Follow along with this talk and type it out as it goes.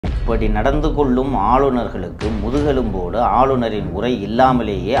இப்படி நடந்து கொள்ளும் ஆளுநர்களுக்கு முதுகெலும்போடு ஆளுநரின் உரை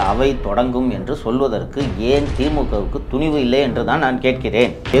இல்லாமலேயே அவை தொடங்கும் என்று சொல்வதற்கு ஏன் திமுகவுக்கு துணிவு இல்லை என்று தான் நான்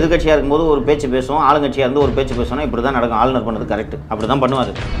கேட்கிறேன். எதிர்கட்சியாக இருக்கும்போது ஒரு பேச்சு பேசுவோம், ஆளுங்கட்சியாக இருந்து ஒரு பேச்சு பேசணும், இப்படி தான் நடக்கும். ஆளுநர் பண்ணது கரெக்ட், அப்படி தான்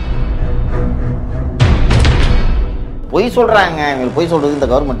பண்ணுவார். பொய் சொல்கிறாங்க, இவங்க பொய் சொல்கிறது இந்த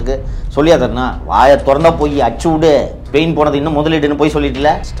கவர்மெண்ட்டுக்கு சொல்லியாதன்னா வாயை திறந்தா போய் அச்சு விடு. பெயின் போனது இன்னும் முதலீடுன்னு போய் சொல்லிட்டுல.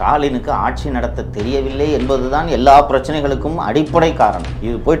 ஸ்டாலினுக்கு ஆட்சி நடத்த தெரியவில்லை என்பதுதான் எல்லா பிரச்சனைகளுக்கும் அடிப்படை காரணம்.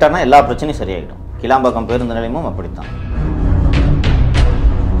 இது போயிட்டாருன்னா எல்லா பிரச்சனையும் சரியாயிடும். கிளாம்பாக்கம் பேருந்து நிலையமும் அப்படித்தான்.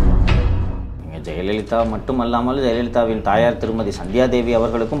 ஜெயலலிதா மட்டுமல்லாமல் ஜெயலலிதாவின் தாயார் திருமதி சந்தியாதேவி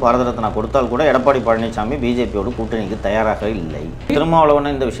அவர்களுக்கும் பாரத ரத்னா கொடுத்தால் கூட எடப்பாடி பழனிசாமி பிஜேபியோடு கூட்டணிக்கு தயாராக இல்லை.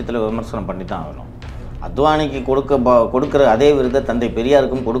 திருமாவளவனை இந்த விஷயத்தில் விமர்சனம் பண்ணி தான் ஆகணும். அத்வானிக்கு கொடுக்கிற அதே விருதை தந்தை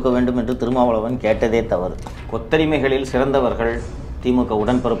பெரியாருக்கும் கொடுக்க வேண்டும் என்று திருமாவளவன் கேட்டதே தவறு. கொத்தடிமைகளில் சிறந்தவர்கள் திமுக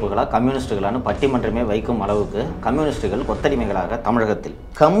உடன்பிறப்புகளா கம்யூனிஸ்டுகளான்னு பட்டிமன்றமே வைக்கும் அளவுக்கு கம்யூனிஸ்டுகள் கொத்தடிமைகளாக தமிழகத்தில்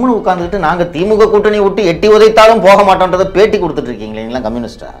கம்முன்னு உட்கார்ந்துட்டு நாங்கள் திமுக கூட்டணி விட்டு எட்டி உதைத்தாலும் போக மாட்டோன்றதை பேட்டி கொடுத்துட்டு இருக்கீங்களே நீங்களா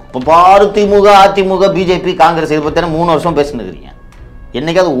கம்யூனிஸ்டா? இப்போ பாரு திமுக அதிமுக பிஜேபி காங்கிரஸ் இதை பற்றி 3 வருஷம் பேசிட்டு இருக்கிறீங்க.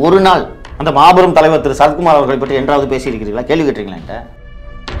 என்னைக்காவது ஒரு நாள் அந்த மாபெரும் தலைவர் திரு சரத்குமார் அவர்களை பற்றி என்றாவது பேசியிருக்கிறீங்களா? கேள்வி கேட்டீங்களா?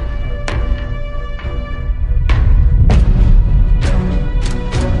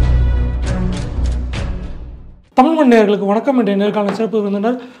 தமிழ்மண் நேயர்களுக்கு வணக்கம். என்ற நேர்காணல் சிறப்பு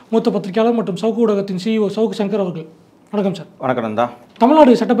விருந்தினர் மூத்த பத்திரிகையாளர் மற்றும் சவுக்கு ஊடகத்தின் CEO சவுக்கு சங்கர் அவர்கள். வணக்கம் சார். வணக்கம் நந்தா.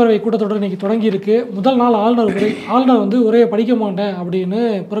 தமிழ்நாடு சட்டப்பேரவை கூட்டத்தொடர் இன்னைக்கு தொடங்கி இருக்கு. முதல் நாள் ஆளுநர் உரையை படிக்க மாட்டேன் அப்படின்னு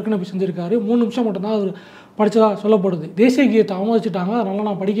புறக்கணிப்பு செஞ்சிருக்காரு. 3 நிமிஷம் மட்டும்தான் அவர் படித்ததா சொல்லப்படுது. தேசிய கீதத்தை அவமதிச்சிட்டாங்க, அதனால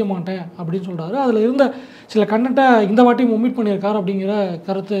நான் படிக்க மாட்டேன் அப்படின்னு சொல்றாரு. அதில் இருந்த சில கண்டென்ட்டை இந்த வாட்டியும் ஒமிட் பண்ணியிருக்காரு அப்படிங்கிற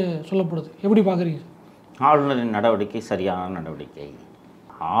கருத்து சொல்லப்படுது. எப்படி பார்க்குறீங்க? ஆளுநரின் நடவடிக்கை சரியான நடவடிக்கை.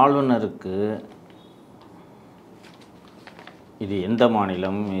 ஆளுநருக்கு இது எந்த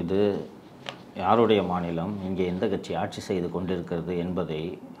மாநிலம், இது யாருடைய மாநிலம், இங்கே எந்த கட்சி ஆட்சி செய்து கொண்டிருக்கிறது என்பதை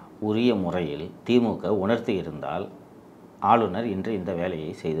உரிய முறையில் திமுக உணர்த்தி இருந்தால் ஆளுநர் இன்று இந்த வேலையை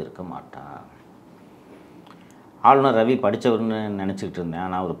செய்திருக்க மாட்டார். ஆளுநர் ரவி படித்தவர்னு நினச்சிக்கிட்டு இருந்தேன்,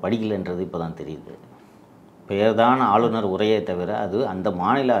 ஆனால் அவர் படிக்கலைன்றது இப்போ தான் தெரியுது. பெயர்தான் ஆளுநர் உரையை தவிர அது அந்த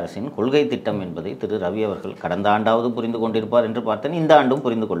மாநில அரசின் கொள்கை திட்டம் என்பதை திரு ரவி அவர்கள் கடந்த ஆண்டாவது புரிந்து கொண்டிருப்பார் என்று பார்த்தேன். இந்த ஆண்டும்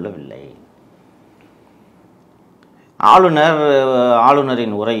புரிந்து கொள்ளவில்லை.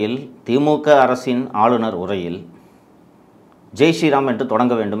 ஆளுநரின் உரையில், திமுக அரசின் ஆளுநர் உரையில் ஜெய் ஸ்ரீராம் என்று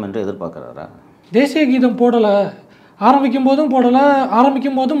தொடங்க வேண்டும் என்று எதிர்பார்க்கிறாரா? தேசிய கீதம் போடலை, ஆரம்பிக்கும் போதும் போடலை,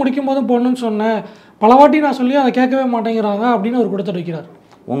 ஆரம்பிக்கும் போதும் முடிக்கும் போதும் போடணும்னு சொன்னேன், பல வாட்டி நான் சொல்லி அதை கேட்கவே மாட்டேங்கிறாங்க அப்படின்னு அவர் கொடுத்துட்டு வைக்கிறார்.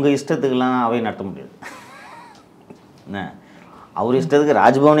 உங்கள் இஷ்டத்துக்கெல்லாம் அவை நடத்த முடியாது. என்ன அவர் இஷ்டத்துக்கு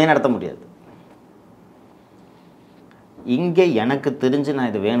ராஜ்பவனே நடத்த முடியாது. இங்கே எனக்கு தெரிஞ்சு, நான்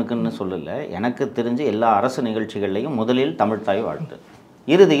இது வேணுக்குன்னு சொல்லலை, எனக்கு தெரிஞ்சு எல்லா அரசு நிகழ்ச்சிகள்லையும் முதலில் தமிழ்த்தாய் வாழ்த்து,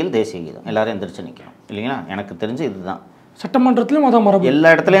 இறுதியில் தேசிய கீதம், எல்லாரும் எந்திரிச்சு நிற்கணும் இல்லைங்களா? எனக்கு தெரிஞ்சு இதுதான். சட்டமன்றத்திலும் அதான் மரபு.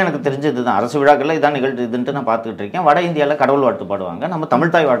 எல்லா இடத்துலையும் எனக்கு தெரிஞ்சு இதுதான். அரசு விழாக்களில் இதான் நிகழ்ச்சி இதுன்ட்டு நான் பார்த்துக்கிட்டு இருக்கேன். வட இந்தியாவில் கடவுள் வாழ்த்து பாடுவாங்க, நம்ம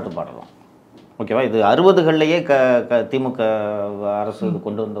தமிழ்த்தாய் வாழ்த்து பாடலாம். ஓகேவா? இது 60களிலேயே திமுக அரசு இது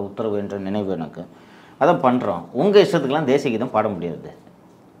கொண்டு வந்த உத்தரவு என்ற நினைவு எனக்கு. அதை பண்ணுறோம். உங்கள் இஷ்டத்துக்கெல்லாம் தேசிய கீதம் பாட முடியாது.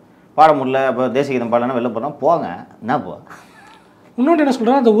 பாட முடியல, அப்போ தேசிய கீதம் பாடலன்னா வெளில போகிறோம், போங்க, என்ன போ. இன்னொன்று என்ன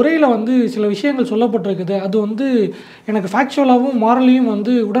சொல்கிறேன், அந்த உரையில் சில விஷயங்கள் சொல்லப்பட்டிருக்குது, அது எனக்கு ஃபேக்சுவலாகவும் மாரலையும்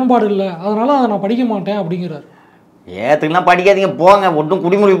உடன்பாடு இல்லை, அதனால் அதை நான் படிக்க மாட்டேன் அப்படிங்கிறார். ஏற்றுக்கலாம், படிக்காதீங்க, போங்க, ஒன்றும்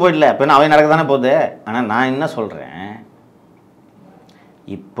குடிமொழி போயிடல, இப்போ அவை நடக்க தானே போகுது. ஆனால் நான் என்ன சொல்கிறேன்,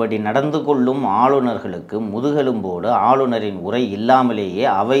 இப்படி நடந்து கொள்ளும் ஆளுநர்களுக்கு முதுகெலும்போடு ஆளுநரின் உரை இல்லாமலேயே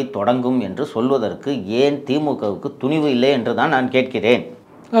அவை தொடங்கும் என்று சொல்வதற்கு ஏன் திமுகவுக்கு துணிவு இல்லை என்று தான் நான் கேட்கிறேன்.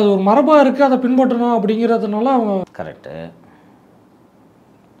 அது ஒரு மரபாக இருக்குது, அதை பின்பற்றணும் அப்படிங்கிறதுனால அவங்க கரெக்டு.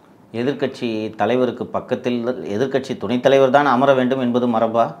 எதிர்கட்சி தலைவருக்கு பக்கத்தில் எதிர்கட்சி துணைத் தலைவர் தான் அமர வேண்டும் என்பது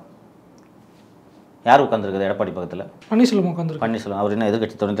மரபா? யார் உட்காந்துருக்குது எடப்பாடி பக்கத்தில்? பன்னீர்செல்வம் உட்காந்துருக்கு. பன்னீர்செல்வம் அவர் என்ன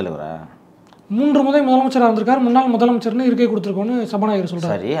எதிர்கட்சி துணைத் தலைவரா? 3 முறை முதலமைச்சராக இருந்திருக்கார். முன்னாள் முதலமைச்சர்னு இருக்கை கொடுத்துருக்கோன்னு சபாநாயகர்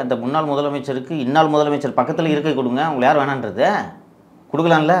சொல்கிறார். சரி, அந்த முன்னாள் முதலமைச்சருக்கு இன்னாள் முதலமைச்சர் பக்கத்தில் இருக்கை கொடுங்க, அவங்க யார் வேணான்றது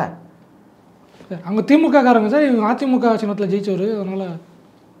கொடுக்கலாம்ல? அவங்க திமுக காரங்க சார், இவங்க அதிமுக சின்னத்தில் ஜெயிச்சவர், அதனால்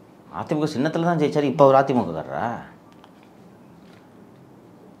அதிமுக சின்னத்தில் தான் ஜெயிச்சார். இப்போ அவர் அதிமுக காரரா?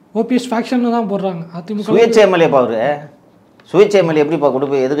 ஓபிஎஸ் ஃபேக்ஷன் தான் போடுறாங்க. அதிமுக சுயேட்சை எம்எல்ஏ. இப்போ அவர் சுயேட்சை எம்எல்ஏ எப்படிப்பா கொண்டு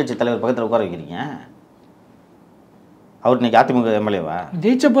போய் எதிர்கட்சி தலைவர் பக்கத்தில் உட்கார வைக்கிறீங்க? அவர் இன்னைக்கு அதிமுக எம்எல்ஏவா?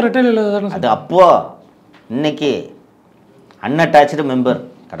 ஜெயிச்சப்போ ரெட்டையில் இல்லை தானே அது. அப்போ இன்னைக்கு அன்அட்டாச்சு மெம்பர்.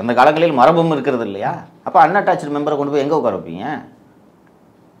 கடந்த காலங்களில் மரபும் இருக்கிறது இல்லையா? அப்போ அன்அட்டாச்சு மெம்பரை கொண்டு போய் எங்கே உட்கார வைப்பீங்க?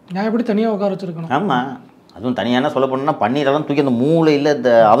 நான் எப்படி தனியாக உட்கார வச்சுருக்கணும்? ஆமாம், அதுவும் தனியான சொல்ல போனோம்னா பன்னீரெல்லாம் தூக்கி அந்த மூளையில்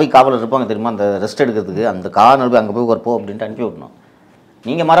இந்த அவை காவலர் இருப்பாங்க தெரியுமா, அந்த ரெஸ்ட் எடுக்கிறதுக்கு, அந்த கார் அங்கே போய் வரப்போ அப்படின்ட்டு அனுப்பி விடணும்.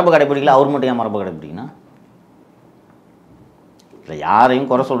 நீங்கள் மரபு கடைப்பிடிக்கல, அவர் மட்டும் ஏன் மரபு கடைப்பிடிக்கணும்? இல்லை, யாரையும்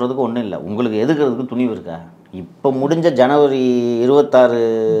குறை சொல்கிறதுக்கு ஒன்றும் இல்லை. உங்களுக்கு எதுக்கிறதுக்கு துணிவு இருக்கா? இப்போ முடிஞ்ச ஜனவரி 26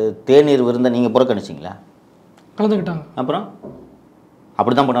 தேநீர் விருந்தை நீங்கள் புறக்கணிச்சிங்களா? கலந்துக்கிட்டாங்க. அப்புறம்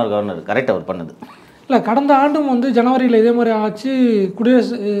அப்படி தான் பண்ணார் கவர்னர். கரெக்ட் அவர் பண்ணது. இல்லை, கடந்த ஆண்டும் வந்து ஜனவரியில் இதே மாதிரி ஆச்சு,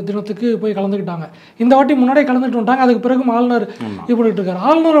 குடியரசு தினத்துக்கு போய் கலந்துக்கிட்டாங்க. இந்த வாட்டி முன்னாடியே கலந்துட்டு வந்துட்டாங்க. அதுக்கு பிறகு ஆளுநர் இது பண்ணிட்டு இருக்காரு.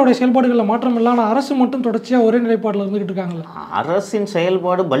 ஆளுநரோட செயல்பாடுகளில் மாற்றம் இல்லை, ஆனால் அரசு மட்டும் தொடர்ச்சியாக ஒரே நிலைப்பாட்டில் இருந்துகிட்டு இருக்காங்கல்ல. அரசின்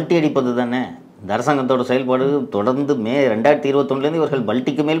செயல்பாடு பல்ட்டி அடிப்பது தானே. இந்த அரசாங்கத்தோட செயல்பாடு தொடர்ந்து 2021 இவர்கள்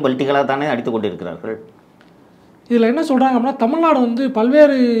பல்ட்டிக்கு மேல் பல்ட்டிகளாக தானே அடித்து கொண்டிருக்கிறார்கள். இதில் என்ன சொல்கிறாங்க அப்படின்னா, தமிழ்நாடு வந்து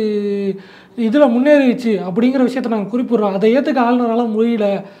பல்வேறு இதில் முன்னேறிச்சு அப்படிங்கிற விஷயத்த நாங்கள் குறிப்பிடுறோம். அதை ஏற்றுக்க ஆளுநரால் முடியல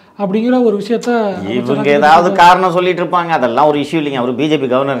அப்படிங்கிற ஒரு விஷயத்த இவங்க ஏதாவது காரணம் சொல்லிட்டு இருப்பாங்க. அதெல்லாம் ஒரு இஷ்யூ இல்லைங்க. அவர் பிஜேபி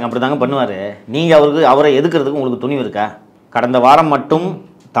கவர்னருங்க, அப்படி தாங்க பண்ணுவார். நீங்கள் அவரை எதுக்கிறதுக்கு உங்களுக்கு துணிவு இருக்கா? கடந்த வாரம் மட்டும்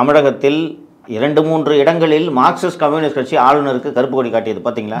தமிழகத்தில் 2-3 இடங்களில் மார்க்சிஸ்ட் கம்யூனிஸ்ட் கட்சி ஆளுநருக்கு கருப்பு கொடி காட்டியது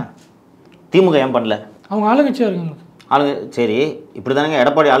பார்த்தீங்களா? திமுக ஏன் பண்ணல? அவங்க ஆளுங்கட்சியாக இருக்காங்க. சரி, இப்படி தானங்க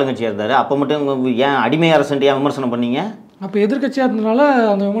எடப்பாடி ஆளுங்கட்சியாக இருந்தார். அப்போ மட்டும் ஏன் அடிமை அரசுன்ட்டு ஏன் விமர்சனம் பண்ணீங்க? அப்போ எதிர்கட்சியாக இருந்ததுனால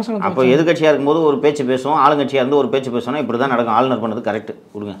அந்த விமர்சனம். அப்போ எதிர்கட்சியாக இருக்கும்போது ஒரு பேச்சு பேசுவோம், ஆளுங்கட்சியாக இருந்து ஒரு பேச்சு பேசணும். இப்படி தான் நடக்கும். ஆளுநர் பண்ணது கரெக்டு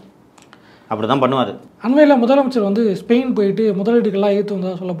கொடுங்க, அப்படி தான் பண்ணுவார். அண்மையில் முதலமைச்சர் வந்து ஸ்பெயின் போயிட்டு முதலீடுகள்லாம் ஏற்று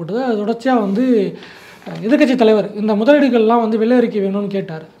வந்ததாக சொல்லப்பட்டது. அது தொடர்ச்சியாக வந்து எதிர்கட்சி தலைவர் இந்த முதலீடுகள்லாம் வந்து வெள்ளை அறிக்கை வேணும்னு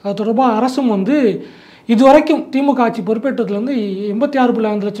கேட்டார். அது தொடர்பாக அரசும் வந்து இதுவரைக்கும் திமுக ஆட்சி பொறுப்பேற்றதுலேருந்து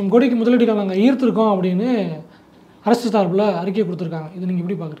 86.5 லட்சம் கோடிக்கு முதலீடுகள் நாங்கள் ஈர்த்திருக்கோம் அப்படின்னு அரசு சார்பில் அறிக்கை கொடுத்துருக்காங்க. இது நீங்கள்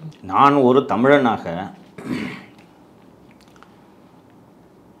எப்படி பார்க்குறீங்க? நான் ஒரு தமிழனாக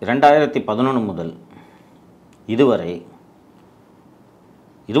 2011 முதல் இதுவரை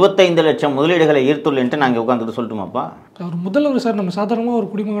 25 லட்சம் முதலீடுகளை ஈர்த்துள்ளேன்ட்டு நாங்கள் உட்காந்துட்டு சொல்லட்டுமாப்பா? அவர் முதல்வர் சார், நம்ம சாதாரணமாக ஒரு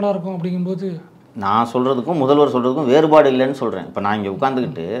குடிமகனாக இருக்கோம். அப்படிங்கும்போது நான் சொல்கிறதுக்கும் முதல்வர் சொல்கிறதுக்கும் வேறுபாடு இல்லைன்னு சொல்கிறேன். இப்போ நான் இங்கே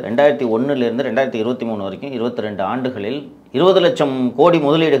உட்காந்துக்கிட்டு 2001 2023 வரைக்கும் 22 ஆண்டுகளில் 20 லட்சம் கோடி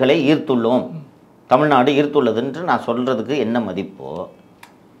முதலீடுகளை ஈர்த்துள்ளோம், தமிழ்நாடு ஈர்த்துள்ளதுன்று நான் சொல்கிறதுக்கு என்ன மதிப்போ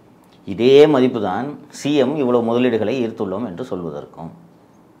இதே மதிப்பு தான் சிஎம் இவ்வளோ முதலீடுகளை ஈர்த்துள்ளோம் என்று சொல்வதற்கும்.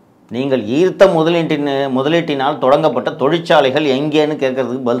 நீங்கள் ஈர்த்த முதலீட்டினால் தொடங்கப்பட்ட தொழிற்சாலைகள் எங்கேன்னு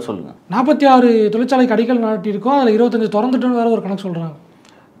கேட்கறதுக்கு பதில் சொல்லுங்கள். 46 தொழிற்சாலைக்கு அடிக்கல் நாட்டியிருக்கோம், அதில் 25 திறந்துட்டோன்னு வேற ஒரு கணக்கு சொல்கிறாங்க.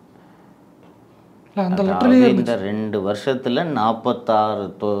 அந்த லெட்டர்லேயே இந்த 2 வருஷத்தில்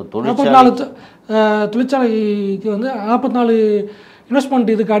 44 தொழிற்சாலைக்கு வந்து 44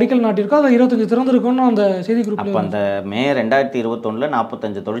 இன்வெஸ்ட்மெண்ட் இதுக்கு அடிக்கல் நாட்டியிருக்கோம், அதில் 25 திறந்துருக்கோன்னு அந்த செய்தி குறிப்பில். அப்போ அந்த மே 2021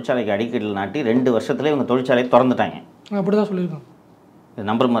 45 தொழிற்சாலைக்கு அடிக்கல் நாட்டி 2 வருஷத்துல இவங்க தொழிற்சாலையை திறந்துட்டாங்க. அப்படி தான் சொல்லியிருக்காங்க. இது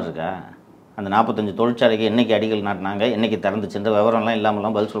நம்புற மாதிரி இருக்கா? அந்த 45 தொழிற்சாலைக்கு என்னைக்கு அடிக்கல் நாட்டினாங்க, என்னைக்கு திறந்துச்சுன்ற விவரம்லாம்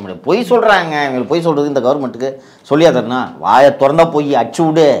இல்லாமலாம் பதில் சொல்ல முடியாது. பொய் சொல்கிறாங்க. இவங்களுக்கு பொய் சொல்கிறது இந்த கவர்மெண்ட்டுக்கு சொல்லியா தரணும்? வாயை திறந்தா போய் அச்சு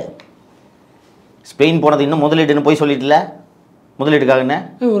விடு. ஸ்பெயின் போனது இன்னும் முதலீடுன்னு போய் சொல்லிட்டுல, முதலீடுக்காகன்னு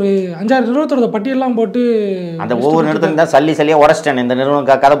ஒரு 5-6 நிறுவனத்தோட பட்டியெல்லாம் போட்டு அந்த ஒவ்வொரு நிறுவனம் தான் சல்லியாக உடச்சிட்டேன். இந்த நிறுவனம்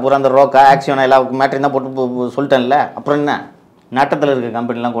கதை பூரா அந்த ரோக்கா ஆக்சியோனா எல்லா மேட்டரையும் தான் போட்டு சொல்லிட்டேன்ல. அப்புறம் என்ன நட்டத்தில் இருக்க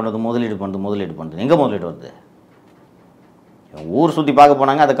கம்பெனிலாம் கொண்டு வந்து முதலீடு பண்ணுறது எங்கே முதலீடு வருது? ஊர் சுற்றி பார்க்க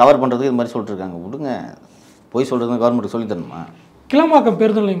போனாங்க, அதை கவர் பண்ணுறதுக்கு இது மாதிரி சொல்லிட்டு இருக்காங்க. விடுங்க, போய் சொல்கிறது கவர்மெண்ட்டுக்கு சொல்லி தரணுமா? கிளம்பாக்கம்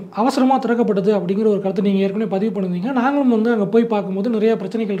பேருந்து நிலையம் அவசரமாக திறக்கப்பட்டது அப்படிங்கிற ஒரு கருத்தை நீங்கள் ஏற்கனவே பதிவு பண்ணியிருந்தீங்க. நாங்களும் வந்து அங்கே போய் பார்க்கும்போது நிறைய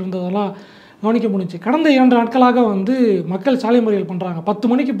பிரச்சனைகள் இருந்ததெல்லாம் கவனிக்க முடிஞ்சு. கடந்த 2 நாட்களாக வந்து மக்கள் சாலை மறியல் பண்ணுறாங்க. 10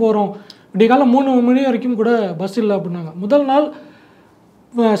 மணிக்கு போகிறோம், விடியகாலம் 3 மணி வரைக்கும் கூட பஸ் இல்லை அப்படின்னாங்க. முதல் நாள்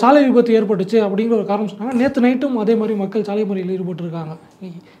சாலை விபத்து ஏற்பட்டுச்சு அப்படிங்கிற ஒரு காரணம் சொன்னாங்க. நேற்று நைட்டும் அதே மாதிரி மக்கள் சாலை மறியலில் ஈடுபட்டுருக்காங்க.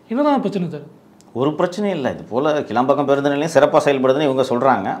 என்னதான் பிரச்சனை சார்? ஒரு பிரச்சனையும் இல்லை. இது போல் கிளம்பாக்கம் பேருந்து நிலையம் சிறப்பாக செயல்படுதுன்னு இவங்க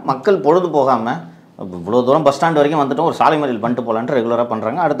சொல்கிறாங்க. மக்கள் பொழுது போகாமல் இவ்வளோ தூரம் பஸ் ஸ்டாண்ட் வரைக்கும் வந்துட்டோம், ஒரு சாலை மறியல் பண்ணிட்டு போகலான்ட்டு ரெகுலராக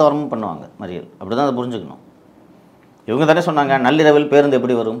பண்ணுறாங்க. அடுத்த வாரமும் பண்ணுவாங்க மறியல். அப்படி தான் அதை புரிஞ்சுக்கணும். இவங்க தானே சொன்னாங்க நள்ளிரவில் பேருந்து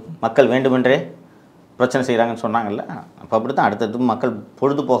எப்படி வரும், மக்கள் வேண்டுமென்றே பிரச்சனை செய்கிறாங்கன்னு சொன்னாங்கல்ல. அப்போ அப்படி தான் அடுத்தது மக்கள்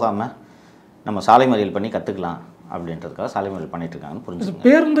பொழுது போகாமல் நம்ம சாலை மறியல் பண்ணி கற்றுக்கலாம் அப்படின்றதுக்காக சாலை மறியல் பண்ணிட்டு இருக்காங்கன்னு புரிஞ்சு.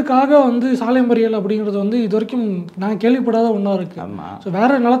 பேருந்துக்காக வந்து சாலை மறியல் அப்படிங்கிறது வந்து இது வரைக்கும் நான் கேள்விப்படாத ஒன்றா இருக்குது. ஆமாம். ஸோ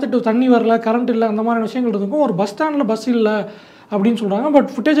வேறு நிலத்திட்டு தண்ணி வரல, கரண்ட் இல்லை, அந்த மாதிரி விஷயங்கள் இருக்கும். ஒரு பஸ் ஸ்டாண்டில் பஸ் இல்லை அப்படின்னு சொல்கிறாங்க. பட்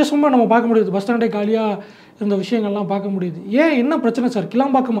ஃபுட்டேஜஸும் நம்ம பார்க்க முடியுது, பஸ் ஸ்டாண்டே காலியாக இருந்த விஷயங்கள்லாம் பார்க்க முடியுது. ஏன் என்ன பிரச்சனை சார்?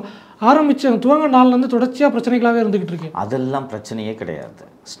 கிளம்பாக்கம் ஆரம்பித்த துவங்க நாள்லேருந்து தொடர்ச்சியாக பிரச்சனைகளாகவே இருந்துக்கிட்டு இருக்கு. அதெல்லாம் பிரச்சனையே கிடையாது.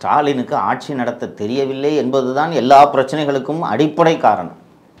 ஸ்டாலினுக்கு ஆட்சி நடத்த தெரியவில்லை என்பது தான் எல்லா பிரச்சனைகளுக்கும் அடிப்படை காரணம்.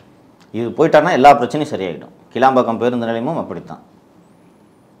 இது போயிட்டாருன்னா எல்லா பிரச்சனையும் சரியாயிடும். கிளம்பாக்கம் பேருந்து நிலையமும் அப்படித்தான்.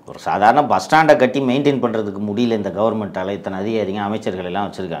 ஒரு சாதாரண பஸ் ஸ்டாண்டை கட்டி மெயின்டைன் பண்ணுறதுக்கு முடியல இந்த கவர்மெண்ட்டால். இத்தனை அதிகாரிங்க அமைச்சர்கள் எல்லாம்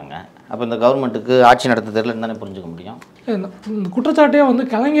வச்சுருக்காங்க. அப்போ இந்த கவர்மெண்ட்டுக்கு ஆட்சி நடத்த தெரியலன்னு தானே புரிஞ்சுக்க முடியும். இந்த குற்றச்சாட்டே வந்து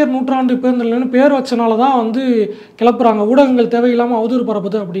கலைஞர் நூற்றாண்டு பேருந்து நிலையம்னு பேர் வச்சனால தான் வந்து கிளப்புறாங்க. ஊடகங்கள் தேவையில்லாமல் அவதூறு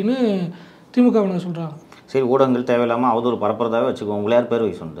பரப்புது அப்படின்னு திமுகவினர் சொல்கிறாங்க. சரி, ஊடகங்கள் தேவையில்லாமல் அவதூறு பரப்புறதாவே வச்சுக்கோ. உங்களை யார் பேர்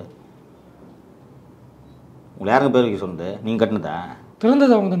வைக்க சொன்னது? உங்களை யாருங்க பேர் வைக்க சொன்னது? நீங்கள் கட்டினதா?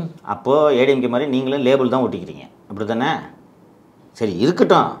 திறந்தது அவங்க தானே. அப்போது ஏடிஎம்கே மாதிரி நீங்களும் லேபிள் தான் ஒட்டிக்கிறீங்க, அப்படி தானே? சரி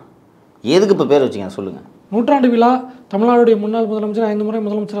இருக்கட்டும், எதுக்கு இப்போ பேர் வச்சிங்க சொல்லுங்கள். நூற்றாண்டு விழா, தமிழ்நாடுடைய முன்னாள் முதலமைச்சர் 5 முறை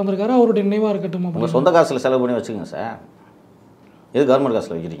முதலமைச்சர் வந்திருக்காரு, அவருடைய நினைவாக இருக்கட்டும். உங்கள் சொந்த காசில் செலவு பண்ணி வச்சுக்கோங்க சார், எது கவர்மெண்ட்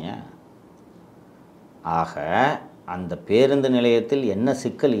காசில் வைக்கிறீங்க? ஆக அந்த பேருந்து நிலையத்தில் என்ன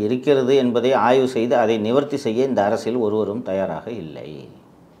சிக்கல் இருக்கிறது என்பதை ஆய்வு செய்து அதை நிவர்த்தி செய்ய இந்த அரசியல் ஒருவரும் தயாராக இல்லை.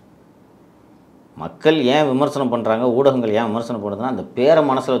 மக்கள் ஏன் விமர்சனம் பண்ணுறாங்க, ஊடகங்கள் ஏன் விமர்சனம் பண்ணுறதுன்னா அந்த பேரை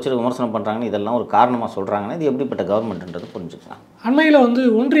மனசில் வச்சுட்டு விமர்சனம் பண்ணுறாங்கன்னு இதெல்லாம் ஒரு காரணமாக சொல்கிறாங்கன்னா இது எப்படிப்பட்ட கவர்மெண்ட்ன்றது புரிஞ்சுக்கலாம். அண்மையில்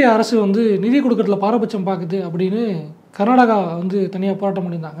ஒன்றிய அரசு நிதி கொடுக்கறதுல பாரபட்சம் பார்க்குது அப்படின்னு கர்நாடகா தனியாக போராட்டம்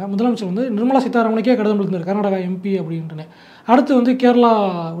பண்ணியிருந்தாங்க. முதலமைச்சர் நிர்மலா சீதாராமனுக்கே கடிதம் எழுதினார், கர்நாடகா எம்பி அப்படின்ட்டுன்னு. அடுத்து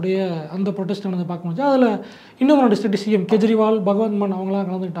கேரளாவுடைய அந்த ப்ரொட்டஸ்ட் பார்க்க முடிஞ்சு அதில் இன்னும் 2 ஸ்டேட் சிஎம் கெஜ்ரிவால், பகவந்த் மான் அவங்களாம்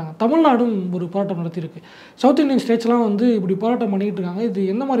கலந்துக்கிட்டாங்க. தமிழ்நாடும் ஒரு போராட்டம் நடத்தியிருக்கு. சவுத் இந்தியன் ஸ்டேட்ஸ்லாம் இப்படி போராட்டம் பண்ணிக்கிட்டு இருக்காங்க. இது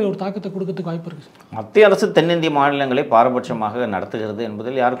என்ன மாதிரி ஒரு தாக்கத்தை கொடுக்கறதுக்கு வாய்ப்பு இருக்குது? மத்திய அரசு தென்னிந்திய மாநிலங்களை பாரபட்சமாக நடத்துகிறது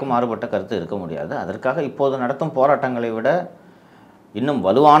என்பதில் யாருக்கும் மாறுபட்ட கருத்து இருக்க முடியாது. அதற்காக இப்போது நடத்தும் போராட்டங்களை விட இன்னும்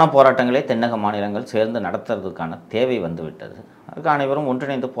வலுவான போராட்டங்களே தென்னக மாநிலங்கள் சேர்ந்து நடத்துறதுக்கான தேவை வந்துவிட்டது. அதுக்கு அனைவரும்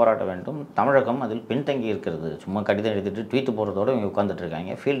ஒன்றிணைந்து போராட்ட வேண்டும். தமிழகம் அதில் பின்தங்கி இருக்கிறது. சும்மா கடிதம் எழுதிட்டு ட்வீட் போடுறதோடு இவங்க உட்காந்துட்டு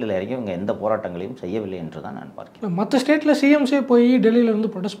இருக்காங்க. ஃபீல்டில் இறங்கி இவங்க எந்த போராட்டங்களையும் செய்யவில்லை என்று தான் நான் பார்க்கிறேன். மற்ற ஸ்டேட்டில் சிஎம்ஸே போய்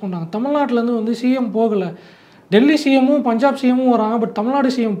டெல்லியிலேருந்து ப்ரொடெஸ்ட் பண்ணாங்க. தமிழ்நாட்டிலேருந்து சிஎம் போகலை. டெல்லி சிஎம்மும் பஞ்சாப் சிஎம்மும் வராங்க, பட் தமிழ்நாடு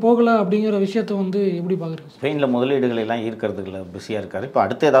சிஎம் போகலை அப்படிங்கிற விஷயத்தை எப்படி பார்க்குறீங்க? ஸ்பெயினில் முதலீடுகள் எல்லாம் ஈர்க்கிறதுக்குள்ள பிஸியாக இருக்கார். இப்போ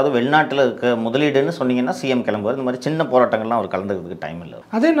அடுத்து ஏதாவது வெளிநாட்டில் இருக்க முதலீடுன்னு சொன்னீங்கன்னா சிஎம் கிளம்புவார். இந்த மாதிரி சின்ன போராட்டங்கள்லாம் அவர் கலந்துக்கிறதுக்கு டைம் இல்லை.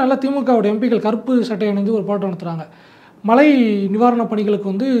 அதே நல்ல திமுகவோட எம்பிக்கள் கருப்பு சட்டை அணிந்து ஒரு போராட்டம் நடத்துகிறாங்க. மழை நிவாரணப்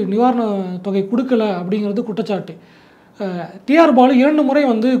பணிகளுக்கு நிவாரண தொகை கொடுக்கல அப்படிங்கிறது குற்றச்சாட்டு. டிஆர் பாலு 2 முறை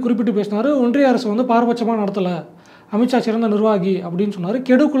குறிப்பிட்டு பேசினார், ஒன்றிய அரசு பாரபட்சமாக நடத்தலை, அமித்ஷா சிறந்த நிர்வாகி அப்படின்னு சொன்னார்.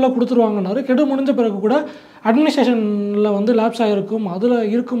 கெடுக்குள்ளே கொடுத்துருவாங்கன்னாரு. கெடு முடிஞ்ச பிறகு கூட அட்மினிஸ்ட்ரேஷனில் லேப்ஸ் ஆகிருக்கும், அதில்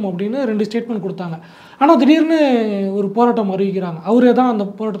இருக்கும் அப்படின்னு 2 ஸ்டேட்மெண்ட் கொடுத்தாங்க. ஆனால் திடீர்னு ஒரு போராட்டம் அறிவிக்கிறாங்க. அவரே தான் அந்த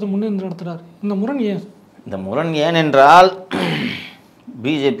போராட்டத்தை முன்னின்று நடத்துகிறார். இந்த முரண் ஏன்? இந்த முரண் ஏன் என்றால்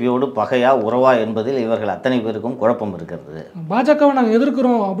பிஜேபியோடு பகையா உறவா என்பதில் இவர்கள் அத்தனை பேருக்கும் குழப்பம் இருக்கிறது. பாஜகவை நாங்கள்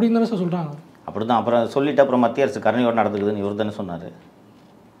எதிர்க்கிறோம் அப்படின்னு தானே சொல்கிறாங்க. அப்படி தான். அப்புறம் சொல்லிவிட்டு அப்புறம் மத்திய அரசு கருணையோடு நடந்துக்குதுன்னு இவர் தானே சொன்னார்.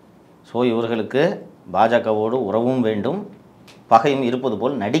 ஸோ இவர்களுக்கு பாஜகவோடு உறவும் வேண்டும், பகையும் இருப்பது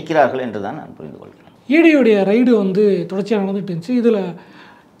போல் நடிக்கிறார்கள் என்று தான் நான் புரிந்து கொள்கிறேன். ஈடியோடைய ரைடு தொடர்ச்சியாக நடந்துட்டு இருந்துச்சு. இதில்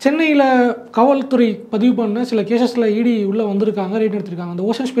சென்னையில் காவல்துறை பதிவு பண்ண சில கேசஸில் ஈடி உள்ளே வந்திருக்காங்க, ரைடு எடுத்திருக்காங்க. அந்த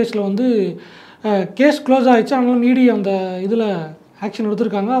ஓஷன் ஸ்பேஸில் கேஸ் க்ளோஸ் ஆகிடுச்சு. ஆனாலும் ஈடி அந்த இதில் ஆக்ஷன்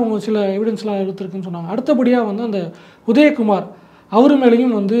எடுத்திருக்காங்க. அவங்க சில எவிடன்ஸ்லாம் எடுத்திருக்குன்னு சொன்னாங்க. அடுத்தபடியாக அந்த உதயகுமார் அவர்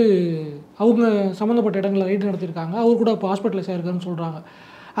மேலேயும் அவங்க சம்மந்தப்பட்ட இடங்களில் ரைடு நடத்தியிருக்காங்க. அவர் கூட இப்போ ஹாஸ்பிட்டலில் சேர்க்காருன்னு சொல்கிறாங்க.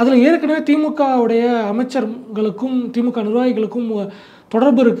 அதில் ஏற்கனவே திமுகவுடைய அமைச்சர்களுக்கும் திமுக நிர்வாகிகளுக்கும்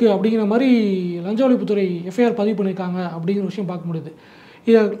தொடர்பு இருக்குது அப்படிங்கிற மாதிரி லஞ்ச ஒழிப்புத்துறை எஃப்ஐஆர் பதிவு பண்ணியிருக்காங்க அப்படிங்கிற விஷயம் பார்க்க முடியுது.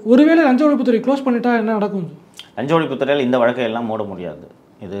 இதை ஒருவேளை லஞ்ச ஒழிப்புத்துறை க்ளோஸ் பண்ணிட்டா என்ன நடக்கும்? லஞ்ச ஒழிப்புத்துறையில் இந்த வழக்கை எல்லாம் மூட முடியாது.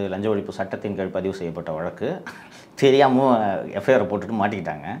 இது லஞ்ச ஒழிப்பு சட்டத்தின் கீழ் பதிவு செய்யப்பட்ட வழக்கு. தெரியாமல் எஃப்ஐஆர் போட்டுட்டு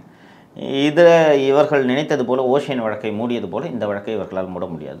மாட்டிக்கிட்டாங்க. இதில் இவர்கள் நினைத்தது போல் ஓஷியன் வழக்கை மூடியது போல் இந்த வழக்கை இவர்களால் மூட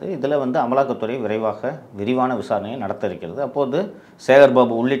முடியாது. இதில் அமலாக்கத்துறை விரிவான விசாரணையை நடத்த இருக்கிறது. அப்போது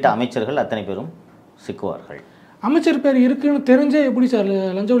சேகர்பாபு உள்ளிட்ட அமைச்சர்கள் அத்தனை பேரும் சிக்குவார்கள். அமைச்சர் பேர் இருக்குன்னு தெரிஞ்சே எப்படி சார்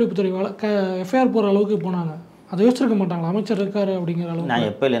லஞ்ச ஒழிப்புத்துறை எஃப்ஐஆர் போகிற அளவுக்கு போனாங்க? அதை யோசிச்சிருக்க மாட்டாங்களா அமைச்சர் இருக்காரு அப்படிங்கிற அளவுக்கு? நான்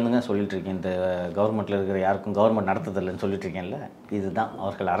எப்போலேருந்துங்க சொல்லிட்டு இருக்கேன், இந்த கவர்மெண்ட்டில் இருக்கிற யாருக்கும் கவர்மெண்ட் நடத்துதில்லைன்னு சொல்லிட்டு இருக்கேன்ல. இதுதான்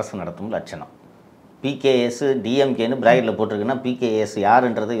அவர்கள் அரசு நடத்தும் லட்சணம். பிகேஎஸ் டிஎம்கேன்னு பிராக்கெட்டில் போட்டிருக்குன்னா பிகேஎஸ்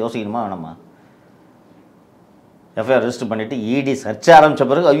யாருன்றதை யோசிக்கணுமா வேணாமா? எஃப்ஐஆர் ரெஜிஸ்டர் பண்ணிவிட்டு இடி சர்ச்ச ஆரம்பித்த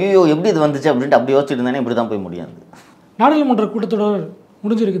பிறகு ஐயோ எப்படி இது வந்துச்சு அப்படின்ட்டு அப்படி யோசிச்சுட்டு இருந்தானே இப்படி தான் போய் முடியாது. நாடாளுமன்ற கூட்டத்தொடர்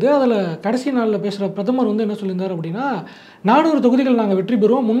முடிஞ்சிருக்குது. அதில் கடைசி நாளில் பேசுகிற பிரதமர் என்ன சொல்லியிருந்தார் அப்படின்னா, 400 தொகுதிகள் நாங்கள் வெற்றி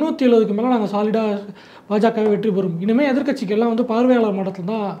பெறுவோம், 370க்கு மேலே நாங்கள் சாலிடாக பாஜகவை வெற்றி பெறும், இனிமேல் எதிர்க்கட்சிக்கெல்லாம் பார்வையாளர் மட்டத்தில்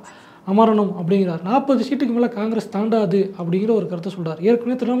தான் அமரணும் அப்படிங்கிறார். 40 சீட்டுக்கு மேலே காங்கிரஸ் தாண்டாது அப்படிங்கிற ஒரு கருத்தை சொல்கிறார்.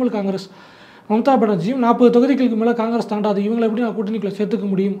 ஏற்கனவே திரிணாமுல் காங்கிரஸ் மம்தா பானர்ஜியும் 40 தொகுதிகளுக்கு மேலே காங்கிரஸ் தாண்டாது, இவங்களை எப்படி நான் கூட்டணிக்குள்ளே சேர்த்துக்க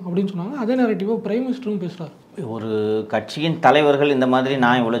முடியும் அப்படின்னு சொன்னாங்க. அதே நேரட்டிவாக பிரைம் மினிஸ்டரும் பேசுகிறார். ஒரு கட்சியின் தலைவர்கள் இந்த மாதிரி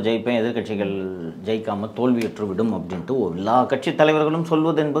நான் இவ்வளோ ஜெயிப்பேன், எதிர்கட்சிகள் ஜெயிக்காமல் தோல்வியுற்று விடும் அப்படின்ட்டு எல்லா கட்சி தலைவர்களும்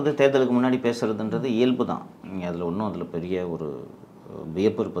சொல்வது என்பது தேர்தலுக்கு முன்னாடி பேசுகிறதுன்றது இயல்பு தான். அதில் ஒன்றும் அதில் பெரிய ஒரு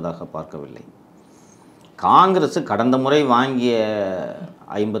வியப்பு இருப்பதாக பார்க்கவில்லை. காங்கிரஸ் கடந்த முறை வாங்கிய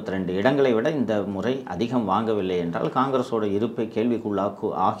 52 இடங்களை விட இந்த முறை அதிகம் வாங்கவில்லை என்றால் காங்கிரஸோட இருப்பை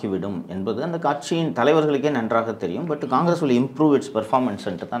ஆகிவிடும் என்பது அந்த கட்சியின் தலைவர்களுக்கே நன்றாக தெரியும். But Congress will improve its performance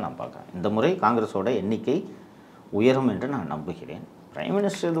தான் நான் பார்க்குறேன். இந்த முறை காங்கிரஸோட எண்ணிக்கை உயரும் என்று நான் நம்புகிறேன். பிரைம்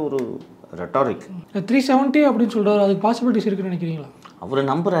மினிஸ்டர் இது ஒரு ரெட்டாரிக். 370 அப்படின்னு சொல்கிறார், அதுக்கு பாசிபிலிட்டிஸ் இருக்குன்னு நினைக்கிறீங்களா? அவர்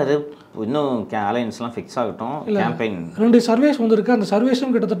நம்புறாரு இன்னும் அலையன்ஸ்லாம் ஃபிக்ஸ் ஆகட்டும். கேம்பெயின் 2 சர்வேஸ் வந்துருக்கு, அந்த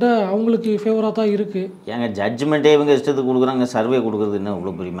சர்வேஸும் கிட்டத்தட்ட அவங்களுக்கு ஃபேவராக தான் இருக்குது. ஏங்க ஜட்ஜ்மெண்ட்டே இவங்க இஷ்டத்துக்கு கொடுக்குறாங்க, சர்வே கொடுக்குறது என்ன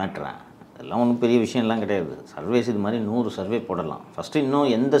இவ்வளோ பெரிய மேட்ரா? அதெல்லாம் ஒன்றும் பெரிய விஷயம்லாம் கிடையாது. சர்வேஸ் இது மாதிரி 100 சர்வே போடலாம். ஃபஸ்ட்டு இன்னும்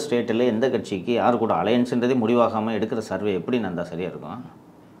எந்த ஸ்டேட்டில் எந்த கட்சிக்கு யார் கூட அலையன்ஸுன்றதே முடிவாகாமல் எடுக்கிற சர்வே எப்படி நான் சரியாக இருக்கும்?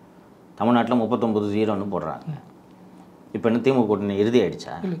 தமிழ்நாட்டில் 39-0 போடுறாங்க. இப்போ என்ன திமுக கூட்டணி இறுதி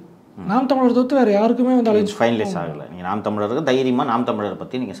ஆயிடுச்சா? நாம் தமிழர் தவிர்த்து வேறு யாருக்குமே வந்து அலைன்ஸ் ஃபைனலைஸ் ஆகலை. நீங்கள் நாம் தமிழருக்கு தைரியமாக நாம் தமிழரை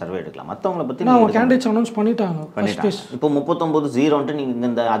பற்றி நீங்கள் சர்வே எடுக்கலாம். மற்றவங்களை பற்றி அவங்க கேண்டிடேட்ஸ் அனௌன்ஸ் பண்ணிட்டாங்க. இப்போ 39-0 நீங்கள்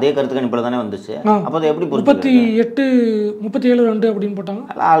இந்த அதே கருத்து கணிப்பில் தானே வந்துச்சு. அப்போ அதை எப்படி 37-2 அப்படின்னு போட்டாங்க.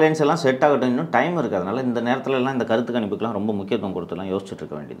 அலைன்ஸ் எல்லாம் செட் ஆகட்டும், இன்னும் டைம் இருக்குது. அதனால் இந்த நேரத்தில் எல்லாம் இந்த கருத்து கணிப்புக்கெல்லாம் ரொம்ப முக்கியத்துவம் கொடுத்துலாம் யோசிச்சுட்டு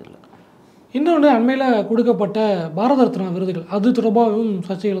இருக்க வேண்டியதில்லை. இன்னொன்று, அண்மையில் கொடுக்கப்பட்ட பாரத ரத்னா விருதுகள் அது தொடர்பாகவும்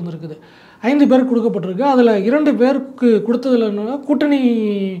சர்ச்சைகள் வந்துருக்குது. 5 பேருக்கு கொடுக்கப்பட்டிருக்கு. அதில் 2 பேருக்கு கொடுத்ததில் என்னன்னா கூட்டணி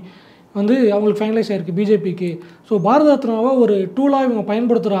வந்து அவங்களுக்கு ஃபைனலைஸ் ஆகிருக்கு பிஜேபிக்கு. ஸோ பாரத ரத்னாவை ஒரு டூலாக இவங்க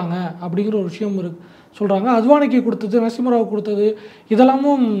பயன்படுத்துகிறாங்க அப்படிங்கிற ஒரு விஷயம் சொல்கிறாங்க. அத்வானிக்கு கொடுத்தது, நரசிம்மராவ் கொடுத்தது,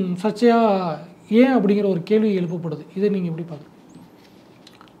 இதெல்லாமும் சர்ச்சையாக ஏன் அப்படிங்கிற ஒரு கேள்வி எழுப்பப்படுது. இதை நீங்கள் எப்படி பார்க்குறீங்க?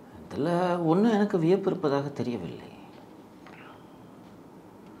 இதில் ஒன்றும் எனக்கு வியப்பு இருப்பதாக தெரியவில்லை.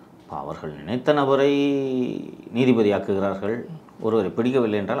 அவர்கள் நினைத்த நபரை நீதிபதி ஆக்குகிறார்கள். ஒருவரை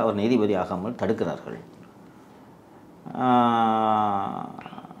பிடிக்கவில்லை என்றால் அவர் நீதிபதி ஆகாமல் தடுக்கிறார்கள்.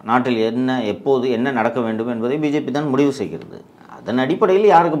 நாட்டில் எப்போது என்ன நடக்க வேண்டும் என்பதை பிஜேபி தான் முடிவு செய்கிறது. அதன் அடிப்படையில்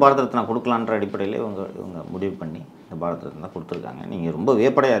யாருக்கு பாரத ரத்னா கொடுக்கலான்ற அடிப்படையில் இவங்க முடிவு பண்ணி இந்த பாரத ரத்னா கொடுத்துருக்காங்க. நீங்கள் ரொம்ப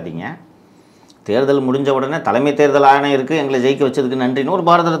வியப்படையாதீங்க. தேர்தல் முடிஞ்ச உடனே தலைமை தேர்தல் ஆணையம் இருக்குது, எங்களை ஜெயிக்க வச்சதுக்கு நன்றின்னு ஒரு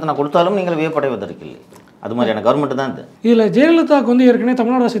பாரத ரத்னா கொடுத்தாலும் நீங்கள் வியப்படைவதற்கு இல்லை. அது மாதிரியான கவர்மெண்ட் தான் இது. இதில் ஜெயலலிதாவுக்கு வந்து ஏற்கனவே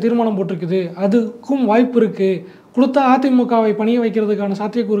தமிழ்நாடு அரசு தீர்மானம் போட்டிருக்குது. அதுக்கும் வாய்ப்பு இருக்குது. கொடுத்தா அதிமுகவை பணிய வைக்கிறதுக்கான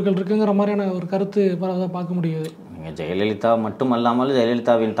சாத்தியக்கூறுகள் இருக்குங்கிற மாதிரியான ஒரு கருத்து பரவதாக பார்க்க முடியுது. நீங்கள் ஜெயலலிதா மட்டுமல்லாமல்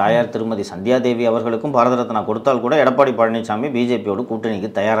ஜெயலலிதாவின் தாயார் திருமதி சந்தியாதேவி அவர்களுக்கும் பாரத ரத்னா கொடுத்தால் கூட எடப்பாடி பழனிசாமி பிஜேபியோடு கூட்டணிக்கு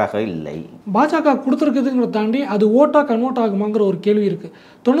தயாராக இல்லை. பாஜக கொடுத்துருக்குதுங்கிறத தாண்டி அது ஓட்டாக கன்வெர்ட் ஆகுமாங்கிற ஒரு கேள்வி இருக்குது.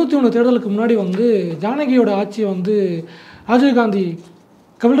 91 தேர்தலுக்கு முன்னாடி வந்து ஜானகியோட ஆட்சி வந்து ராஜீவ்காந்தி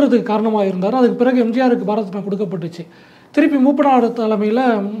கவிழ்றதுக்கு காரணமாக இருந்தார். அதுக்கு பிறகு எம்ஜிஆருக்கு பாரத ரத்னா கொடுக்கப்பட்டுச்சு. திருப்பி மூப்பனார் தலைமையில்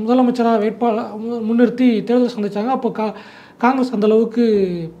முதலமைச்சராக வேட்பாளர் முன்னிறுத்தி தேர்தல் சந்தித்தாங்க. அப்போ காங்கிரஸ் அந்தளவுக்கு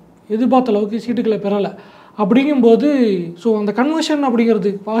எதிர்பார்த்த அளவுக்கு சீட்டுகளை பெறலை. அப்படிங்கும்போது ஸோ அந்த கன்வர்ஷன்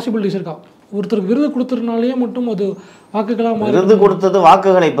அப்படிங்கிறது பாசிபிலிட்டிஸ் இருக்கா? ஒருத்தருக்கு விருது கொடுத்ததுனாலேயே மட்டும் அது வாக்குகளாக விருது கொடுத்தது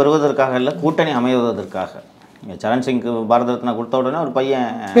வாக்குகளை பெறுவதற்காக இல்லை, கூட்டணி அமைவதற்காக. சரண் சிங்க்கு பாரத ரத்னா கொடுத்த உடனே ஒரு பையன்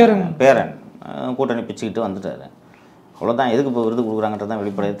பேரன் கூட்டணி பிச்சுக்கிட்டு வந்துட்டார். அவ்வளோதான். எதுக்கு இப்போ விருது கொடுக்குறாங்கன்றது தான்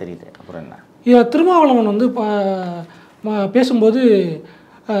வெளிப்படையாக தெரியுது. அப்புறம் என்ன, திருமாவளவன் வந்து பேசும்போது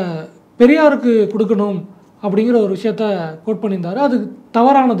பெரியாருக்கு கொடுக்கணும் அப்படிங்கிற ஒரு விஷயத்த கோட் பண்ணியிருந்தார். அது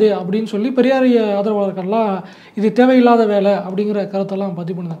தவறானது அப்படின்னு சொல்லி பெரியார் ஆதரவாளர்கள்லாம் இது தேவையில்லாத வேலை அப்படிங்கிற கருத்தெல்லாம்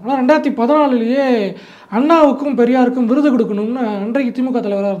பதிவு பண்ணியிருந்தாங்க. ஆனால் 2014 அண்ணாவுக்கும் பெரியாருக்கும் விருது கொடுக்கணும்னு அன்றைக்கு திமுக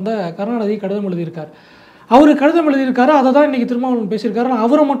தலைவராக இருந்த கருணாநிதி கடிதம் எழுதியிருக்கார். அவர் கடிதம் எழுதியிருக்காரு, அதை தான் இன்றைக்கி திருமாவளவன் பேசியிருக்காரு.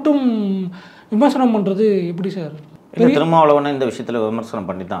 அவரை மட்டும் விமர்சனம் பண்ணுறது எப்படி சார்? திருமாவளவனை இந்த விஷயத்தில் விமர்சனம்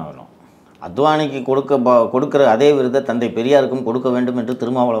பண்ணி தான் ஆகணும். அத்வானிக்கு கொடுக்குற அதே விருதை தந்தை பெரியாருக்கும் கொடுக்க வேண்டும் என்று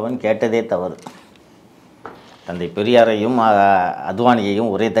திருமாவளவன் கேட்டதே தவறு. தந்தை பெரியாரையும்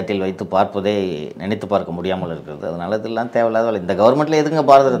அத்வானியையும் ஒரே தட்டில் வைத்து பார்ப்பதே நினைத்து பார்க்க முடியாமல் இருக்கிறது. அதனால் இதெல்லாம் தேவையில்லாத. இந்த கவர்மெண்ட்டில் எதுங்க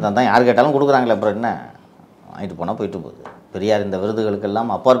பாரத ரத்னா தான் யார் கேட்டாலும் கொடுக்குறாங்களே, அப்புறம் என்ன, வாங்கிட்டு போனால் போயிட்டு போகுது. பெரியார் இந்த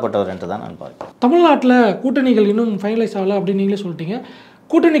விருதுகளுக்கெல்லாம் அப்பாற்பட்டவர் என்று தான் நான் பார்க்கிறேன். தமிழ்நாட்டில் கூட்டணிகள் இன்னும் ஃபைனலைஸ் ஆகலை அப்படின்னு நீங்களே சொல்லிட்டீங்க.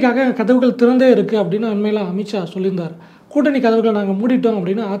 கூட்டணிக்காக கதவுகள் திறந்தே இருக்குது அப்படின்னு அண்மையில் அமித்ஷா சொல்லியிருந்தார். கூட்டணி கதவுகளை நாங்கள் மூடிட்டோம்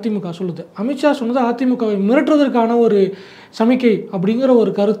அப்படின்னு அதிமுக சொல்லுது. அமித்ஷா சொன்னது அதிமுகவை மிரட்டுறதற்கான ஒரு சமிக்கை அப்படிங்கிற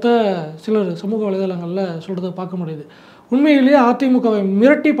ஒரு கருத்தை சிலர் சமூக வலைதளங்களில் சொல்கிறத பார்க்க முடியுது. உண்மையிலேயே அதிமுகவை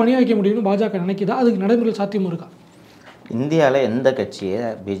மிரட்டி பணி வைக்க முடியும்னு பாஜக நினைக்குதா? அதுக்கு நடைமுறை சாத்தியம் இருக்கா? இந்தியாவில் எந்த கட்சியை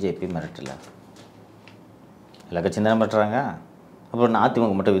பிஜேபி மிரட்டலை? எல்லா கட்சியும் தான் மிரட்டுறாங்க. அப்புறம்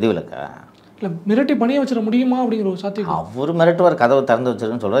அதிமுக மட்டும் விதிவிலக்கா? இல்லை, மிரட்டி பணியை வச்சிட முடியுமா அப்படிங்கிற ஒரு சாத்தியம். அவர் மிரட்டுவார், கதவை திறந்து